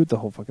just reboot the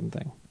whole fucking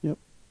thing. Yep.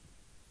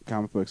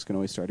 Comic books can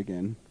always start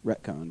again.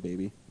 Retcon,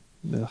 baby.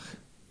 Ugh.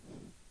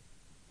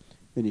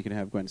 Then you can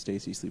have Gwen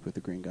Stacy sleep with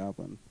the Green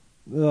Goblin.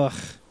 Ugh.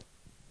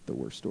 The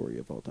worst story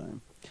of all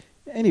time.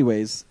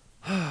 Anyways.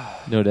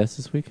 No deaths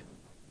this week?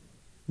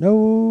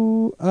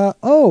 No.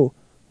 The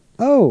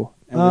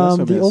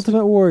missed.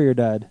 Ultimate Warrior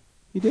died.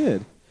 He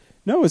did.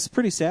 No, it's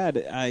pretty sad.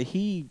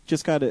 He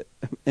just got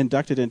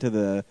inducted into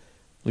the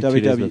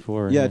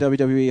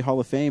WWE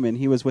Hall of Fame, and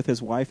he was with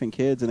his wife and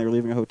kids, and they were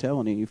leaving a hotel,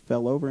 and he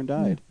fell over and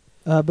died.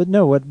 But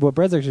no, what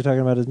Brad's actually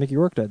talking about is Mickey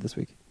Rourke died this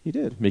week. He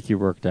did. Mickey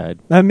Rourke died.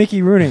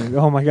 Mickey Rooney.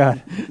 Oh my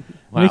God.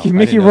 Wow,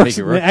 Mickey Rourke.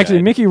 Actually,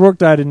 died. Mickey Rourke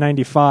died in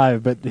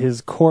 '95, but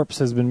his corpse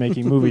has been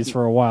making movies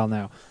for a while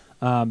now.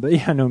 But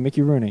yeah, no,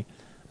 Mickey Rooney,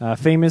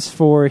 famous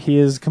for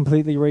his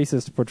completely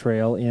racist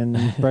portrayal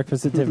in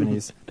Breakfast at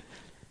Tiffany's.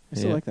 I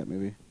still like that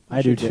movie.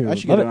 I do too. I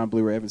should get it on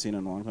Blu-ray. I haven't seen it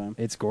in a long time.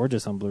 It's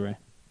gorgeous on Blu-ray.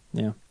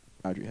 Yeah.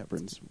 Audrey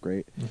Hepburn's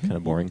great. Kind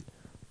of boring.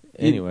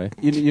 Anyway,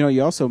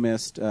 you also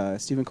missed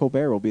Stephen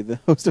Colbert will be the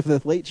host of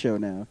the Late Show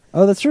now.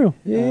 Oh, that's true.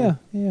 Yeah.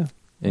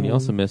 And you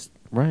also missed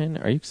Ryan.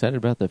 Are you excited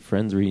about the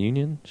Friends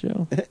reunion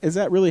show? Is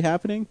that really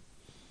happening?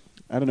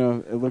 I don't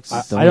know. It looks.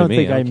 I don't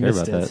think I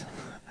missed it. That.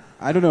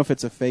 I don't know if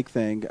it's a fake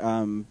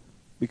thing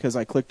because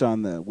I clicked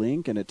on the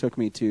link and it took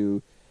me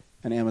to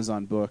an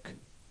Amazon book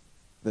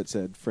that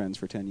said Friends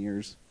for 10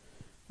 years.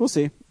 We'll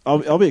see.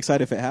 I'll be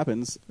excited if it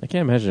happens. I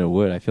can't imagine it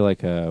would. I feel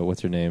like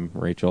what's her name,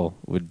 Rachel,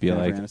 would be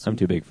Jennifer like, Aniston. I'm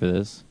too big for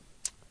this.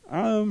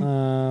 I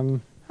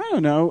don't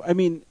know. I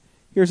mean,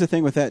 here's the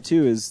thing with that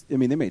too is, they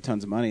made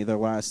tons of money. Their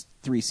last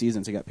 3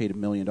 seasons, they got paid $1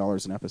 million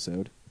an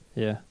episode.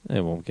 Yeah. They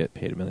won't get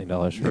paid $1 million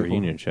for a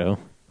reunion show.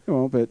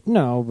 Well, but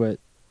no, but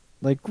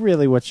like,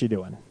 really, what's she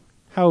doing?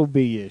 How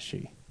big is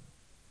she?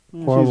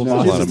 Horrible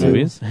a lot of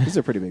movies. She's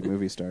a pretty big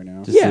movie star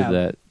now. Just did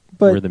that.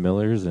 But We're the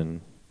Millers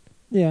and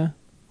yeah,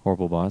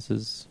 Horrible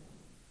Bosses.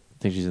 I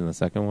think she's in the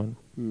second one.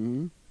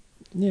 Mm-hmm.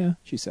 Yeah.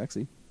 She's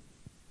sexy.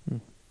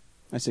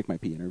 I stick my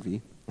P in her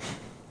V.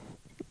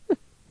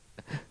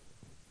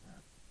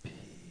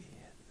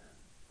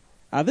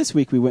 This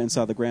week we went and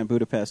saw the Grand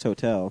Budapest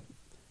Hotel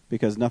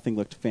because nothing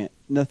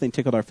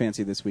tickled our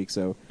fancy this week.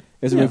 So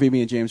it was a movie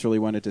me and James really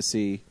wanted to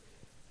see.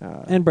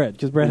 And Brad,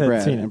 because Brad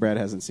hadn't seen it. And Brad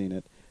hasn't seen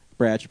it.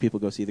 Brad, should people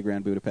go see the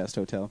Grand Budapest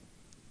Hotel?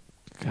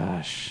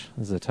 Gosh,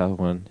 this is a tough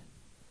one.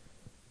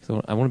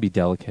 So I want to be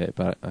delicate,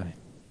 but I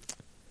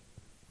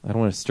don't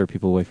want to stir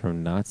people away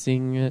from not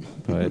seeing it.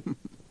 But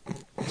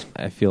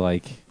I feel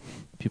like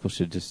people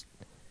should just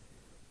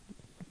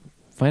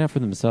find out for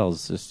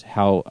themselves just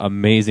how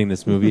amazing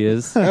this movie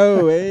is.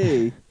 Oh,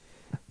 hey.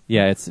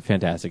 Yeah, it's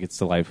fantastic. It's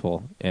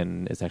delightful.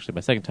 And it's actually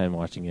my second time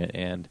watching it,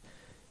 and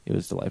it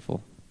was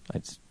delightful. I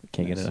just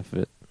can't get enough of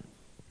it.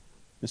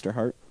 Mr.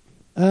 Hart?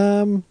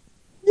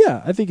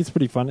 Yeah, I think it's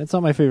pretty fun. It's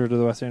not my favorite of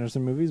the Wes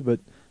Anderson movies, but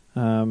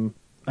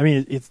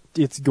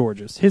it's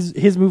gorgeous.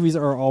 His movies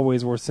are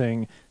always worth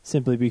seeing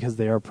simply because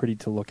they are pretty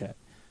to look at.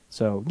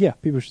 So, yeah,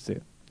 people should see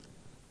it.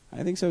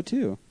 I think so,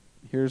 too.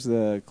 Here's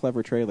the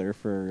clever trailer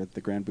for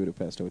the Grand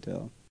Budapest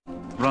Hotel.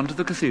 Run to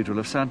the Cathedral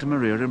of Santa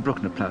Maria in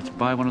Brucknerplatz,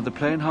 buy one of the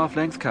plain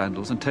half-length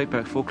candles and take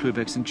back 4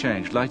 Klubecks in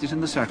change. Light it in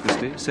the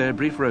sacristy, say a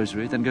brief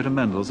rosary, then go to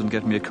Mendel's and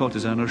get me a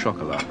courtesan au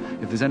chocolat.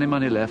 If there's any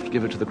money left,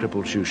 give it to the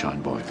crippled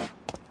shoeshine boy.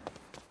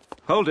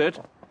 Hold it.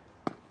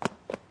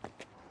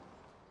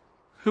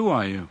 Who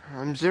are you?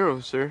 I'm Zero,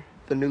 sir.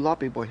 The new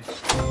lobby boy.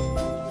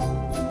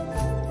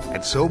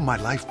 And so my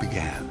life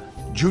began.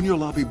 Junior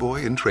lobby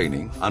boy in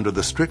training under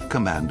the strict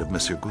command of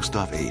Monsieur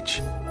Gustave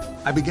H.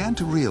 I began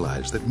to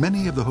realize that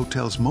many of the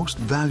hotel's most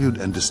valued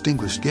and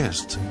distinguished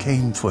guests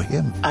came for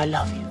him. I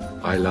love you.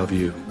 I love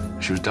you.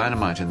 She was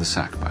dynamite in the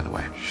sack, by the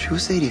way. She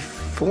was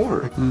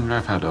 84.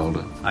 I've had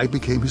older. I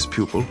became his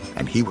pupil,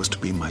 and he was to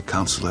be my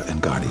counselor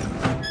and guardian.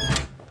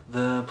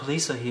 The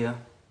police are here.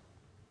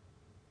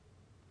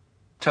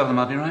 Tell them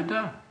I'll be right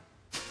down.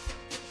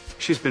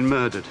 She's been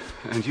murdered,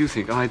 and you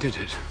think I did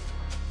it.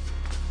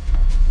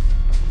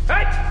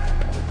 Hey!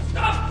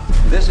 Stop!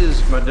 This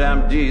is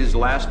Madame D's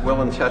last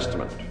will and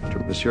testament. To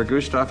Monsieur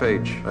Gustave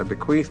H., I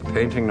bequeath a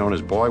painting known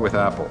as Boy with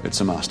Apple.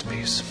 It's a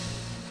masterpiece.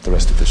 The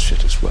rest of this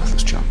shit is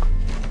worthless junk.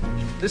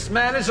 This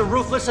man is a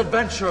ruthless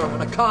adventurer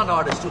and a con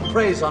artist who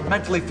preys on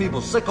mentally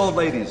feeble, sick old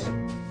ladies.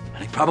 And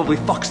he probably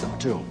fucks them,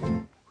 too.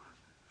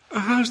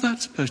 How's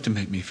that supposed to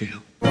make me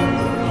feel?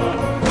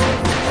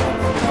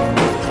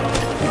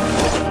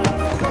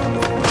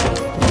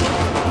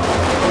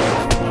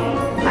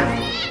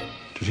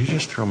 Did he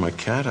just throw my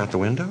cat out the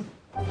window?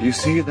 You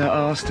see, there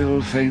are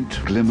still faint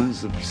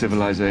glimmers of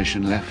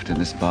civilization left in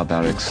this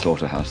barbaric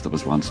slaughterhouse that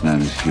was once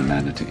known as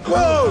humanity.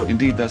 Whoa!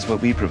 Indeed, that's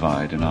what we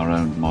provide in our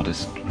own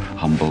modest,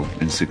 humble,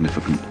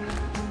 insignificant...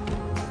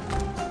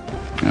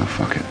 Oh,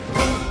 fuck it.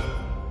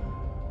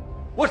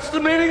 What's the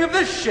meaning of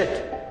this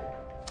shit?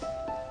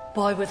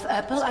 Boy with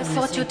apple? I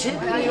thought you did.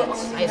 Are you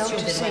only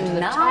noticing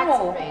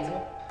now?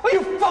 Are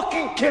you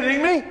fucking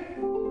kidding me?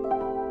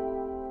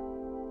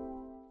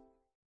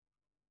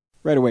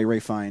 Right away, Ray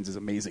Fiennes is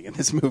amazing in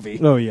this movie.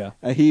 Oh, yeah.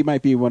 He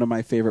might be one of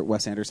my favorite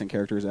Wes Anderson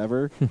characters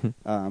ever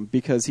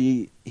because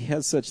he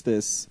has such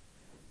this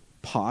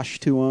posh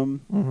to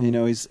him. Mm-hmm. You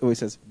know, he always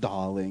says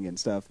darling and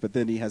stuff, but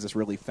then he has this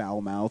really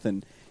foul mouth,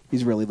 and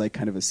he's really like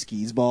kind of a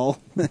skis ball.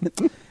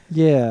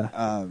 Yeah.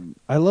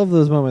 I love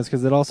those moments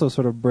because it also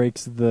sort of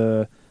breaks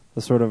the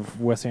sort of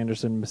Wes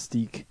Anderson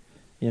mystique,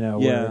 you know.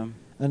 Yeah.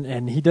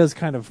 And he does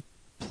kind of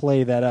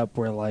play that up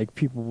where, like,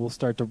 people will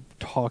start to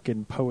talk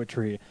in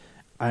poetry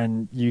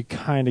and you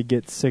kind of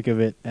get sick of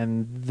it,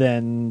 and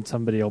then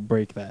somebody will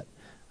break that.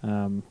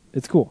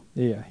 It's cool.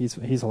 Yeah, he's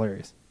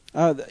hilarious.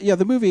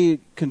 The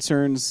movie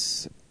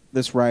concerns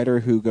this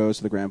writer who goes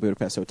to the Grand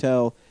Budapest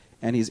Hotel,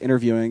 and he's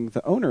interviewing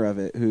the owner of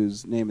it,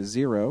 whose name is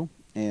Zero,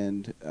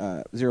 and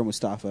Zero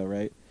Mustafa,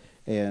 right?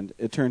 And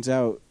it turns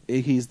out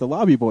he's the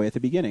lobby boy at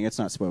the beginning. It's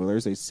not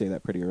spoilers. They say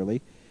that pretty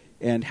early.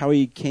 And how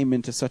he came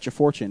into such a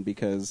fortune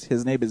because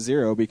his name is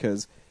Zero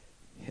because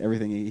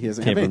everything he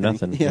hasn't Came have from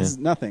anything. nothing. He has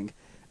nothing.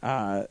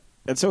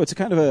 And so it's a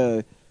kind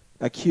of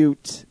a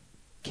cute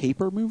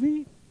caper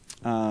movie.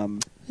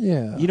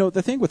 Yeah. You know,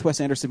 the thing with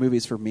Wes Anderson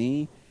movies for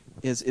me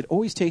is it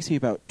always takes me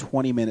about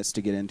 20 minutes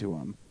to get into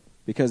them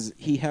because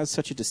he has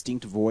such a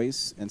distinct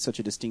voice and such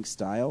a distinct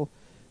style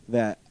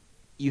that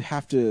you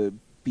have to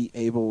be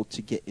able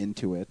to get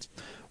into it.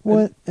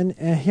 Well, and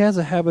he has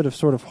a habit of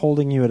sort of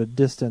holding you at a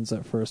distance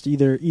at first,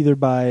 either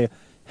by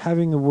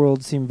having the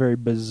world seem very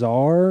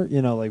bizarre,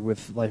 you know, like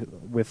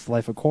with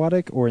Life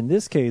Aquatic, or in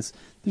this case,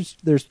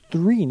 there's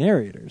 3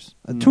 narrators.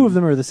 2 of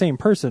them are the same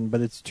person,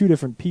 but it's 2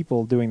 different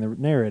people doing the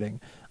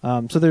narrating.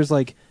 So there's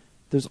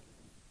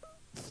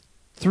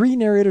 3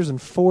 narrators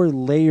and 4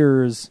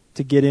 layers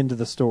to get into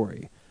the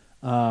story,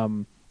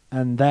 and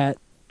that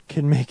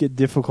can make it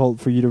difficult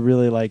for you to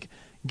really like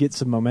get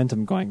some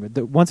momentum going.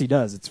 But once he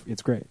does,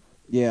 it's great.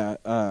 Yeah,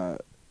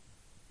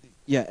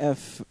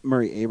 F.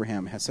 Murray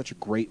Abraham has such a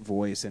great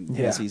voice, and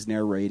as he's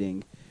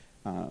narrating,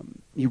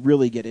 you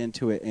really get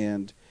into it,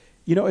 and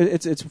you know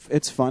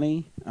it's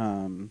funny,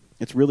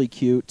 it's really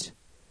cute,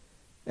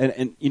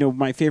 and you know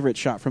my favorite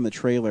shot from the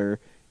trailer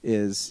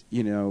is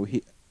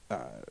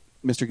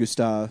Monsieur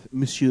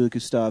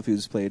Gustave,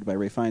 who's played by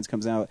Ray Fiennes,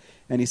 comes out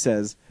and he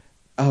says,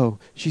 "Oh,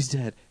 she's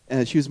dead.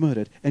 She was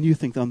murdered, and you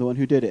think I'm the one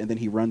who did it," and then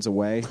he runs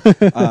away.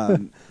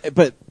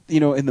 But you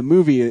know, in the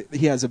movie,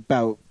 he has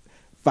about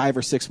 5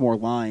 or 6 more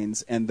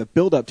lines, and the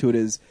build up to it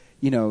is,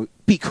 you know,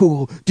 be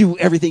cool, do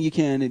everything you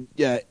can,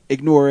 and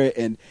ignore it.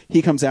 And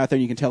he comes out there,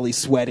 and you can tell he's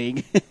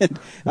sweating.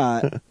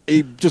 And,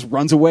 he just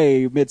runs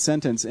away mid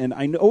sentence. And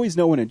I always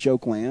know when a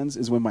joke lands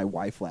is when my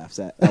wife laughs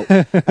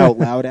out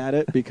loud at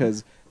it,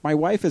 because my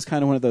wife is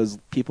kind of one of those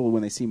people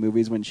when they see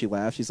movies, when she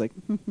laughs, she's like.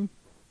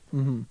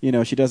 Mm-hmm. You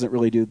know, she doesn't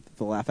really do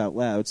the laugh out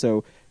loud.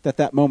 So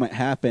that moment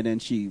happened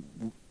and she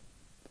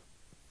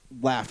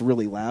laughed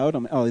really loud.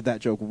 That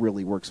joke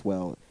really works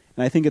well.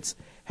 And I think it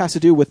has to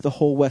do with the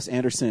whole Wes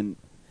Anderson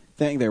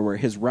thing there, where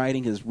his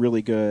writing is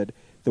really good.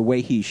 The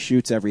way he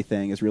shoots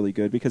everything is really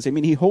good because, I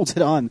mean, he holds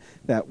it on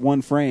that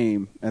one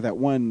frame and that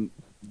one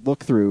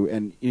look through,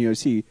 and you know,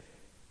 see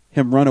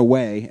him run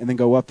away and then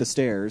go up the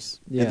stairs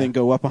and then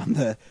go up on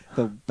the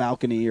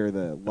balcony or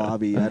the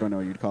lobby. I don't know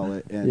what you'd call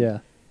it.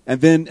 And And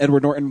then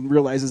Edward Norton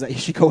realizes that he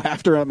should go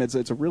after him. It's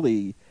a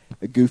really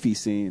a goofy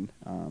scene.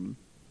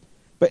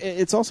 But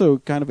it's also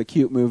kind of a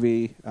cute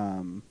movie.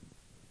 I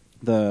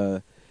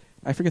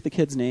forget the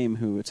kid's name.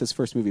 Who it's his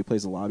first movie. He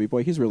plays a lobby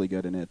boy. He's really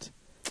good in it.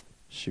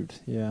 Shoot,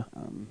 yeah.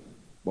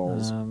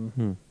 Balls.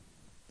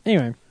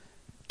 Anyway,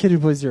 kid who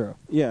plays Zero.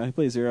 Yeah, he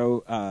plays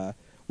Zero.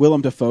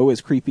 Willem Dafoe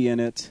is creepy in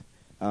it.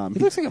 He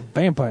looks like a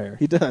vampire.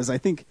 He does. I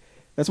think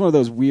that's one of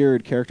those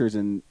weird characters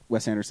in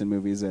Wes Anderson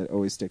movies that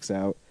always sticks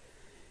out.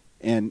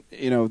 And,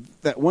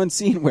 that one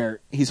scene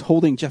where he's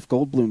holding Jeff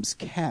Goldblum's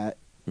cat.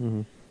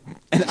 Mm-hmm.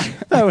 And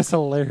that was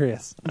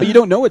hilarious. But you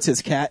don't know it's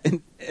his cat.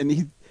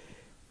 And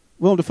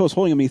Willem Dafoe's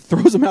holding him. He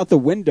throws him out the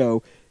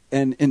window.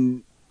 And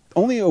in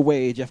only a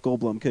way Jeff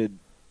Goldblum could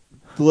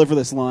deliver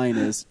this line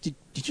is, did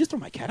you just throw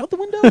my cat out the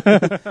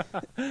window?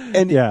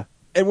 And yeah.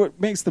 And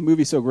what makes the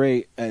movie so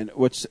great, and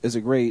which is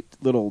a great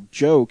little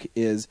joke,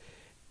 is,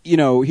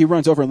 he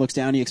runs over and looks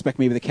down. You expect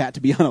maybe the cat to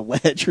be on a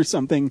ledge or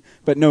something,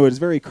 but no, it's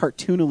very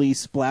cartoonily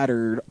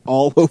splattered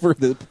all over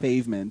the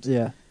pavement.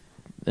 Yeah.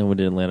 And we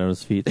didn't land on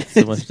his feet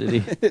so much, did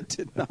he? It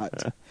did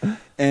not.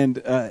 And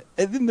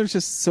then there's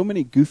just so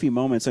many goofy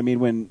moments. I mean,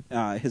 when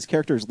his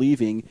character's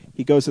leaving,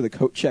 he goes to the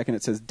coat check and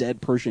it says "dead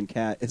Persian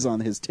cat" is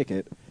on his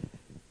ticket.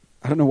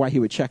 I don't know why he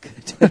would check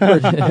dead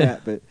Persian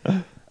cat, but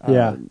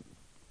yeah.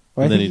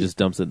 And then he just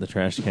dumps it in the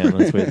trash can on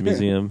his way to the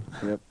museum.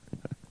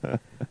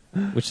 Yep.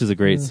 Which is a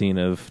great scene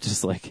of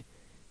just like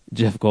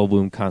Jeff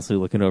Goldblum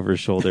constantly looking over his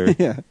shoulder.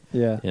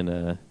 Yeah.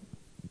 And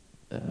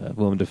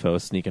Willem Dafoe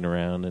sneaking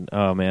around. And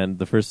oh man,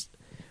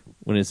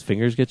 when his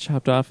fingers get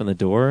chopped off in the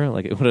door,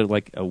 like it would have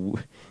like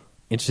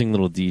interesting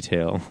little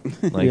detail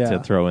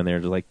to throw in there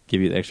to like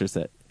give you the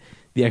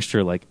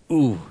extra like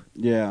ooh.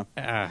 Yeah.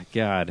 Ah,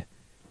 God.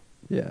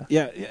 Yeah.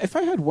 Yeah. If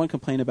I had one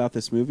complaint about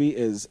this movie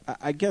is,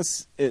 I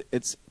guess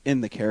it's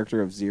in the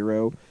character of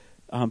Zero,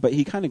 but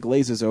he kind of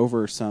glazes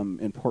over some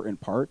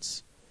important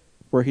parts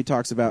where he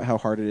talks about how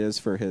hard it is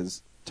for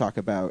his talk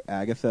about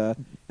Agatha,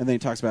 and then he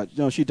talks about,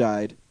 no, she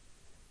died.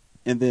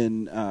 And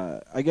then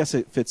I guess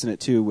it fits in it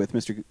too with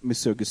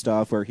Mr.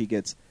 Gustave, where he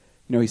gets,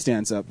 he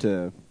stands up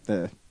to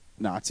the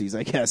Nazis,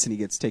 I guess, and he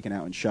gets taken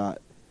out and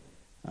shot.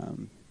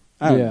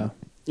 I don't know.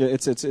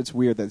 It's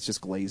weird that it's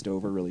just glazed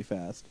over really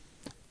fast.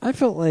 I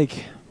felt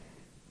like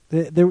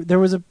there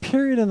was a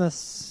period in the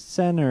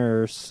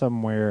center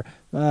somewhere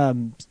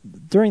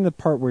during the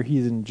part where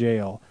he's in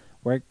jail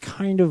where I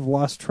kind of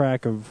lost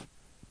track of,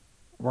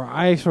 where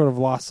I sort of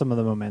lost some of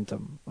the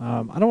momentum.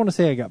 I don't want to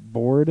say I got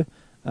bored.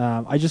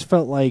 I just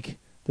felt like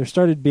there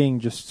started being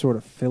just sort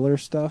of filler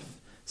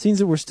stuff, scenes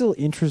that were still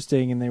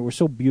interesting and they were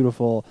still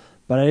beautiful,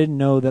 but I didn't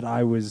know that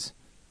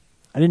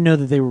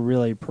they were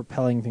really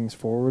propelling things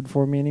forward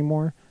for me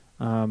anymore.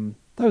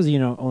 That was the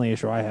only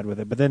issue I had with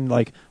it. But then,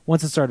 like,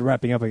 once it started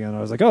wrapping up again, I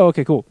was like, "Oh,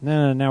 okay, cool.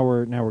 Now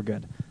we're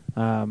good."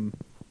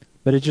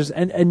 But it just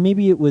and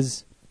maybe it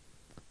was,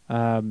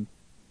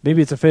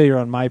 maybe it's a failure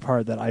on my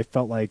part that I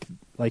felt like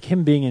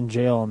him being in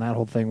jail and that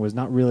whole thing was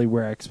not really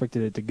where I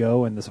expected it to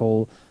go, and this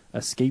whole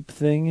escape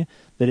thing,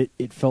 that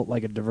it felt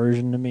like a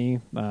diversion to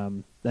me.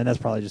 And that's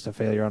probably just a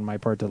failure on my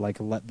part to like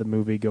let the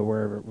movie go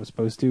wherever it was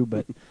supposed to.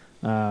 But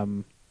I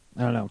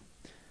don't know.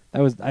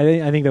 That was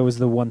I think that was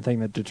the one thing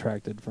that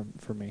detracted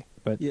from me.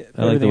 But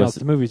everything else,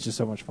 the movie's just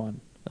so much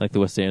fun. I like the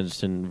Wes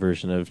Anderson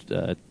version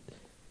of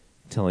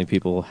telling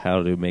people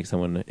how to make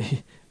someone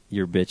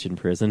your bitch in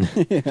prison.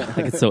 Like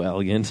it's so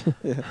elegant.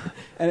 Yeah.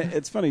 And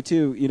it's funny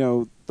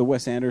too, the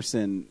Wes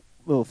Anderson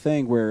little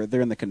thing where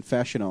they're in the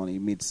confessional and he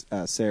meets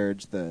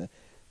Serge, the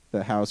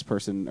house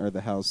person or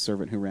the house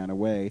servant who ran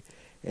away,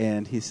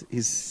 and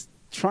he's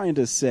trying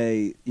to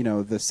say,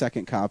 the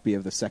second copy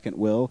of the second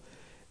will,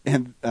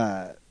 and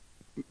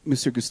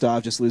Mr.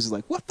 Gustave just loses,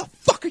 like, what the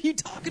fuck are you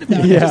talking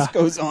about? Yeah. It just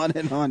goes on,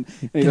 and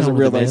he doesn't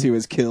realize he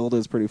was killed.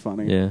 Is pretty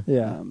funny.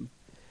 Yeah.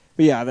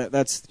 But yeah,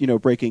 that's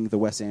breaking the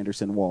Wes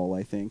Anderson wall,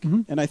 I think,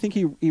 and I think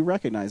he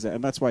recognized that,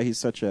 and that's why he's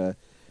such a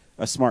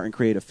smart and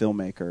creative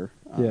filmmaker.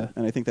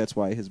 And I think that's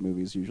why his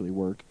movies usually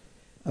work.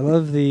 I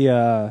love the.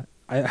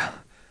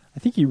 I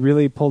think he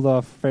really pulled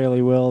off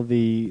fairly well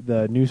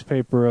the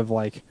newspaper of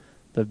like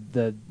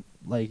the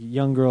like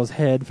young girl's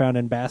head found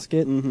in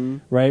basket,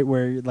 right?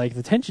 Where like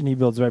the tension he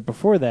builds right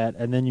before that,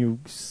 and then you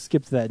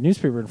skip to that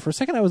newspaper, and for a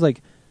second I was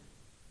like,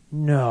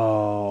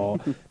 no,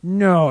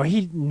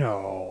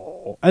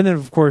 no, and then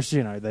of course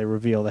they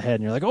reveal the head,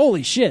 and you're like,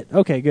 holy shit,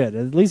 okay, good.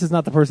 At least it's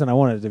not the person I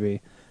wanted it to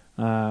be,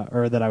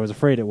 or that I was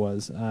afraid it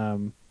was.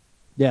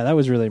 Yeah, that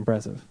was really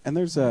impressive. And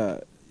there's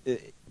to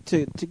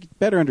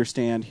better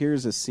understand.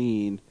 Here's a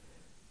scene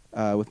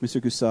with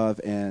Mr.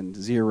 Gustave and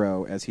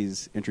Zero as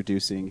he's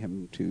introducing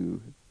him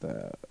to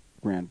the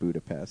Grand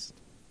Budapest.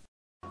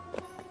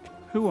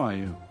 Who are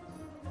you?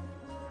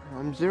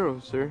 I'm Zero,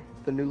 sir.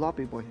 The new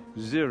lobby boy.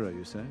 Zero,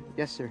 you say?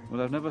 Yes, sir.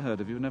 Well, I've never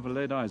heard of you, never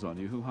laid eyes on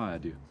you. Who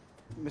hired you?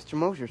 Mr.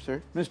 Mosher,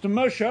 sir. Mr.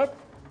 Mosher?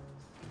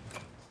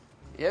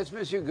 Yes,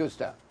 Monsieur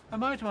Gustave.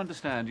 Am I to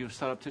understand you've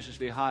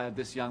surreptitiously hired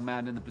this young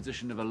man in the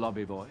position of a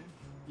lobby boy?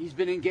 He's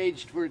been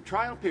engaged for a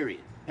trial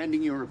period,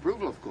 pending your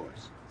approval, of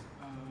course.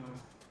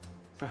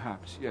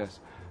 Perhaps, yes.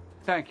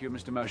 Thank you,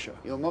 Mr. Mosher.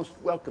 You're most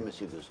welcome,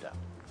 Monsieur Gustave.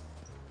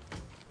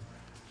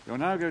 You're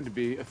now going to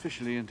be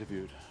officially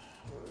interviewed.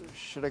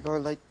 Should I go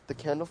and light the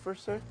candle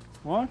first, sir?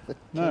 What?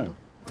 No.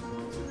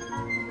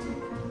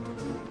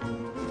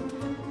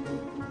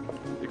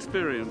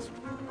 Experience.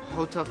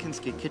 Hotel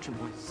Kinski, kitchen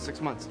boy,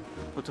 6 months.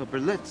 Hotel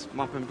Berlitz,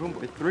 mop and broom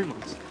boy, 3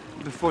 months.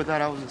 Before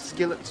that, I was a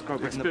skillet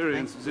scrubber.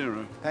 Experience,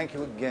 0. Thank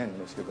you again,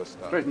 Mr.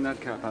 Gustave. Straighten that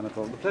cap,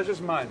 Anatole. The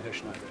pleasure's mine, Herr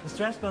Schneider. The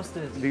stress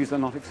busters. These are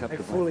not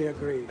acceptable. I fully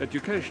agree.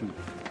 Education.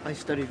 I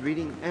studied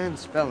reading and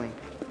spelling.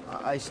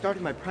 I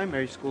started my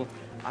primary school.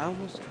 I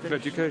almost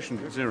finished. Education,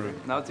 0.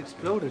 Now it's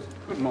exploded.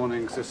 Good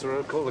morning,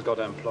 Cicero. Call the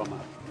goddamn plumber.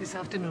 This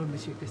afternoon,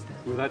 Monsieur Gustave.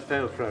 Will that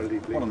fail, Frau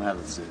Liebling? What on hell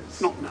is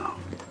this? Not now.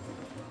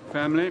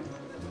 Family.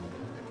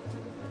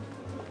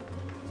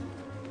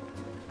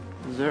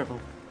 0.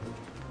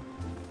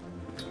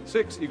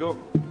 6, Igor.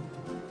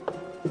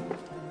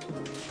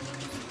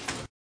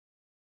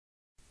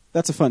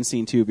 That's a fun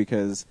scene too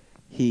because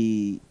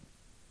he's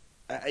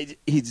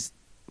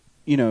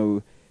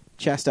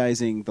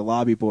chastising the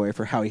lobby boy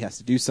for how he has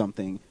to do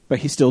something, but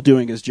he's still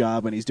doing his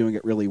job and he's doing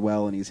it really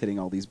well and he's hitting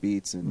all these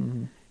beats.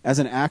 And as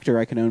an actor,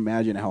 I can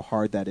imagine how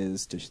hard that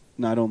is to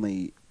not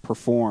only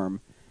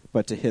perform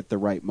but to hit the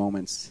right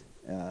moments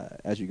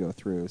as you go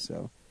through.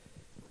 So,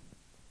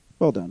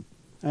 well done.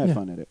 I had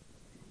fun at it.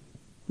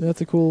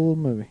 That's a cool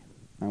movie.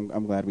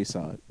 I'm glad we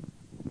saw it.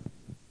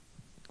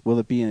 Will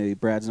it be a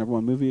Brad's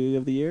 #1 movie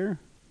of the year?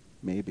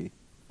 Maybe.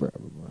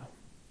 Probably.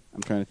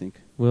 I'm trying to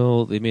think.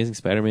 Will The Amazing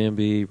Spider-Man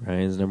be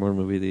Ryan's #1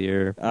 movie of the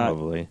year?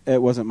 Probably.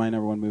 It wasn't my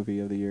 #1 movie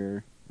of the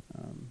year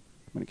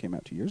when it came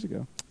out 2 years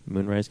ago.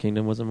 Moonrise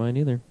Kingdom wasn't mine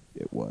either.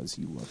 It was.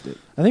 You loved it.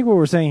 I think what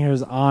we're saying here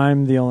is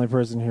I'm the only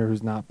person here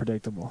who's not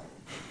predictable.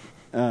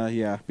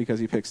 Yeah,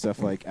 because he picked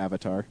stuff like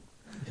Avatar.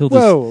 He'll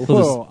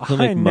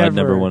make Mud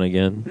 #1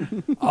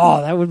 again. Oh,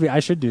 that would be.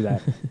 I should do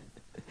that.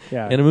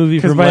 Yeah, and a movie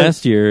from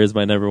last year is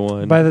my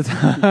 #1. By the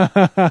time,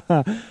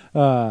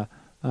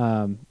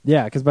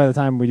 because by the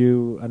time we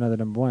do another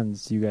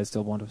 #1s, you guys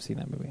still won't have seen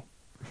that movie.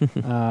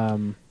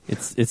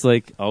 It's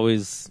like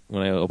always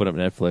when I open up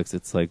Netflix,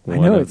 it's like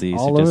one of the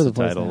suggested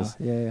titles.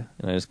 Yeah.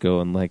 And I just go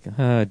and like,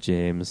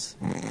 James,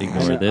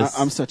 ignore this.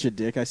 I'm such a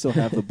dick. I still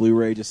have the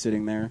Blu-ray just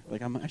sitting there.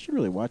 Like I should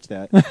really watch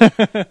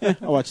that.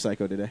 I'll watch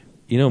Psycho today.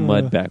 You know,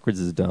 Mud backwards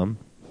is dumb.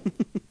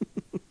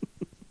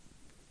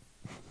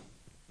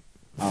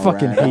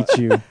 Fucking hate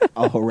you.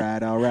 All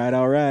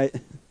right.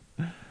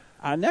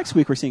 Next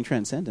week we're seeing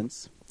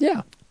Transcendence.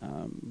 Yeah.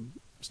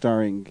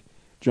 Starring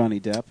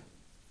Johnny Depp.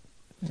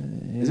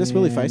 Is this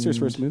Willie Feister's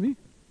first movie?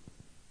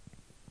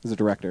 As a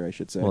director, I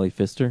should say. Willie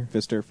Pfister?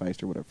 Feister,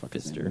 whatever the fuck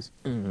his name is.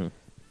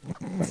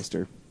 Mm-hmm.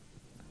 Feister.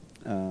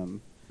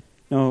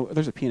 No,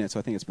 there's a peanut, so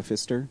I think it's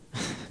Befister.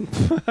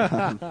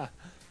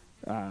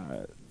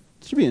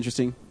 Should be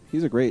interesting.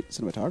 He's a great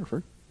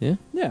cinematographer. Yeah?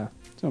 Yeah.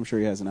 So I'm sure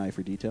he has an eye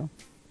for detail.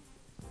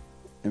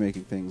 And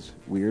making things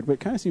weird, but it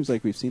kind of seems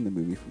like we've seen the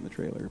movie from the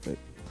trailer. But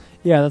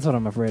yeah, that's what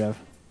I'm afraid of.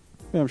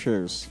 I'm sure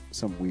there's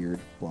some weird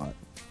plot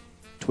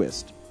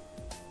twist.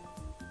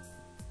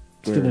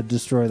 It's going to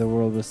destroy the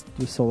world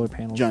with solar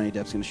panels. Johnny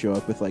Depp's going to show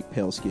up with like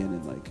pale skin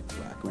and like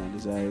black around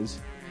his eyes,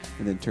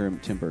 and then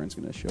Tim Burton's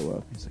going to show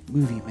up. He's like,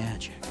 movie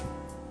magic.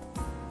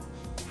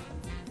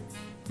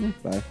 Yeah,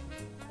 bye.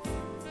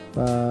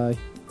 Bye.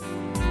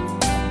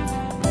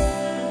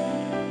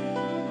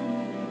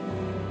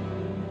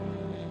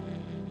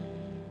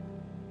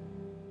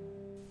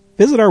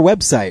 Visit our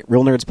website,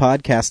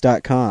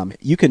 realnerdspodcast.com.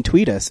 You can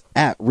tweet us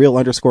at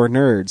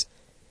real_nerds.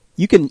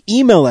 You can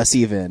email us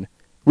even,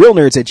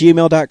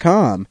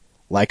 realnerds@gmail.com.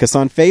 Like us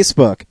on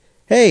Facebook.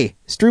 Hey,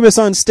 stream us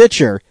on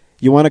Stitcher.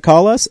 You want to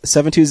call us?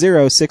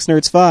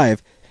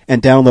 720-6nerds5.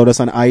 And download us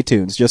on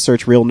iTunes. Just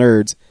search Real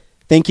Nerds.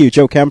 Thank you,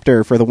 Joe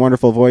Kempter, for the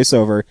wonderful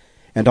voiceover.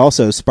 And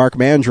also Spark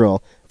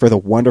Mandrill for the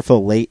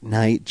wonderful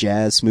late-night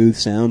jazz smooth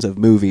sounds of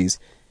movies.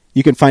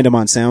 You can find him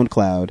on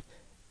SoundCloud.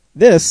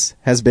 This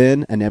has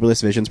been a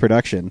Nebulous Visions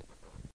production.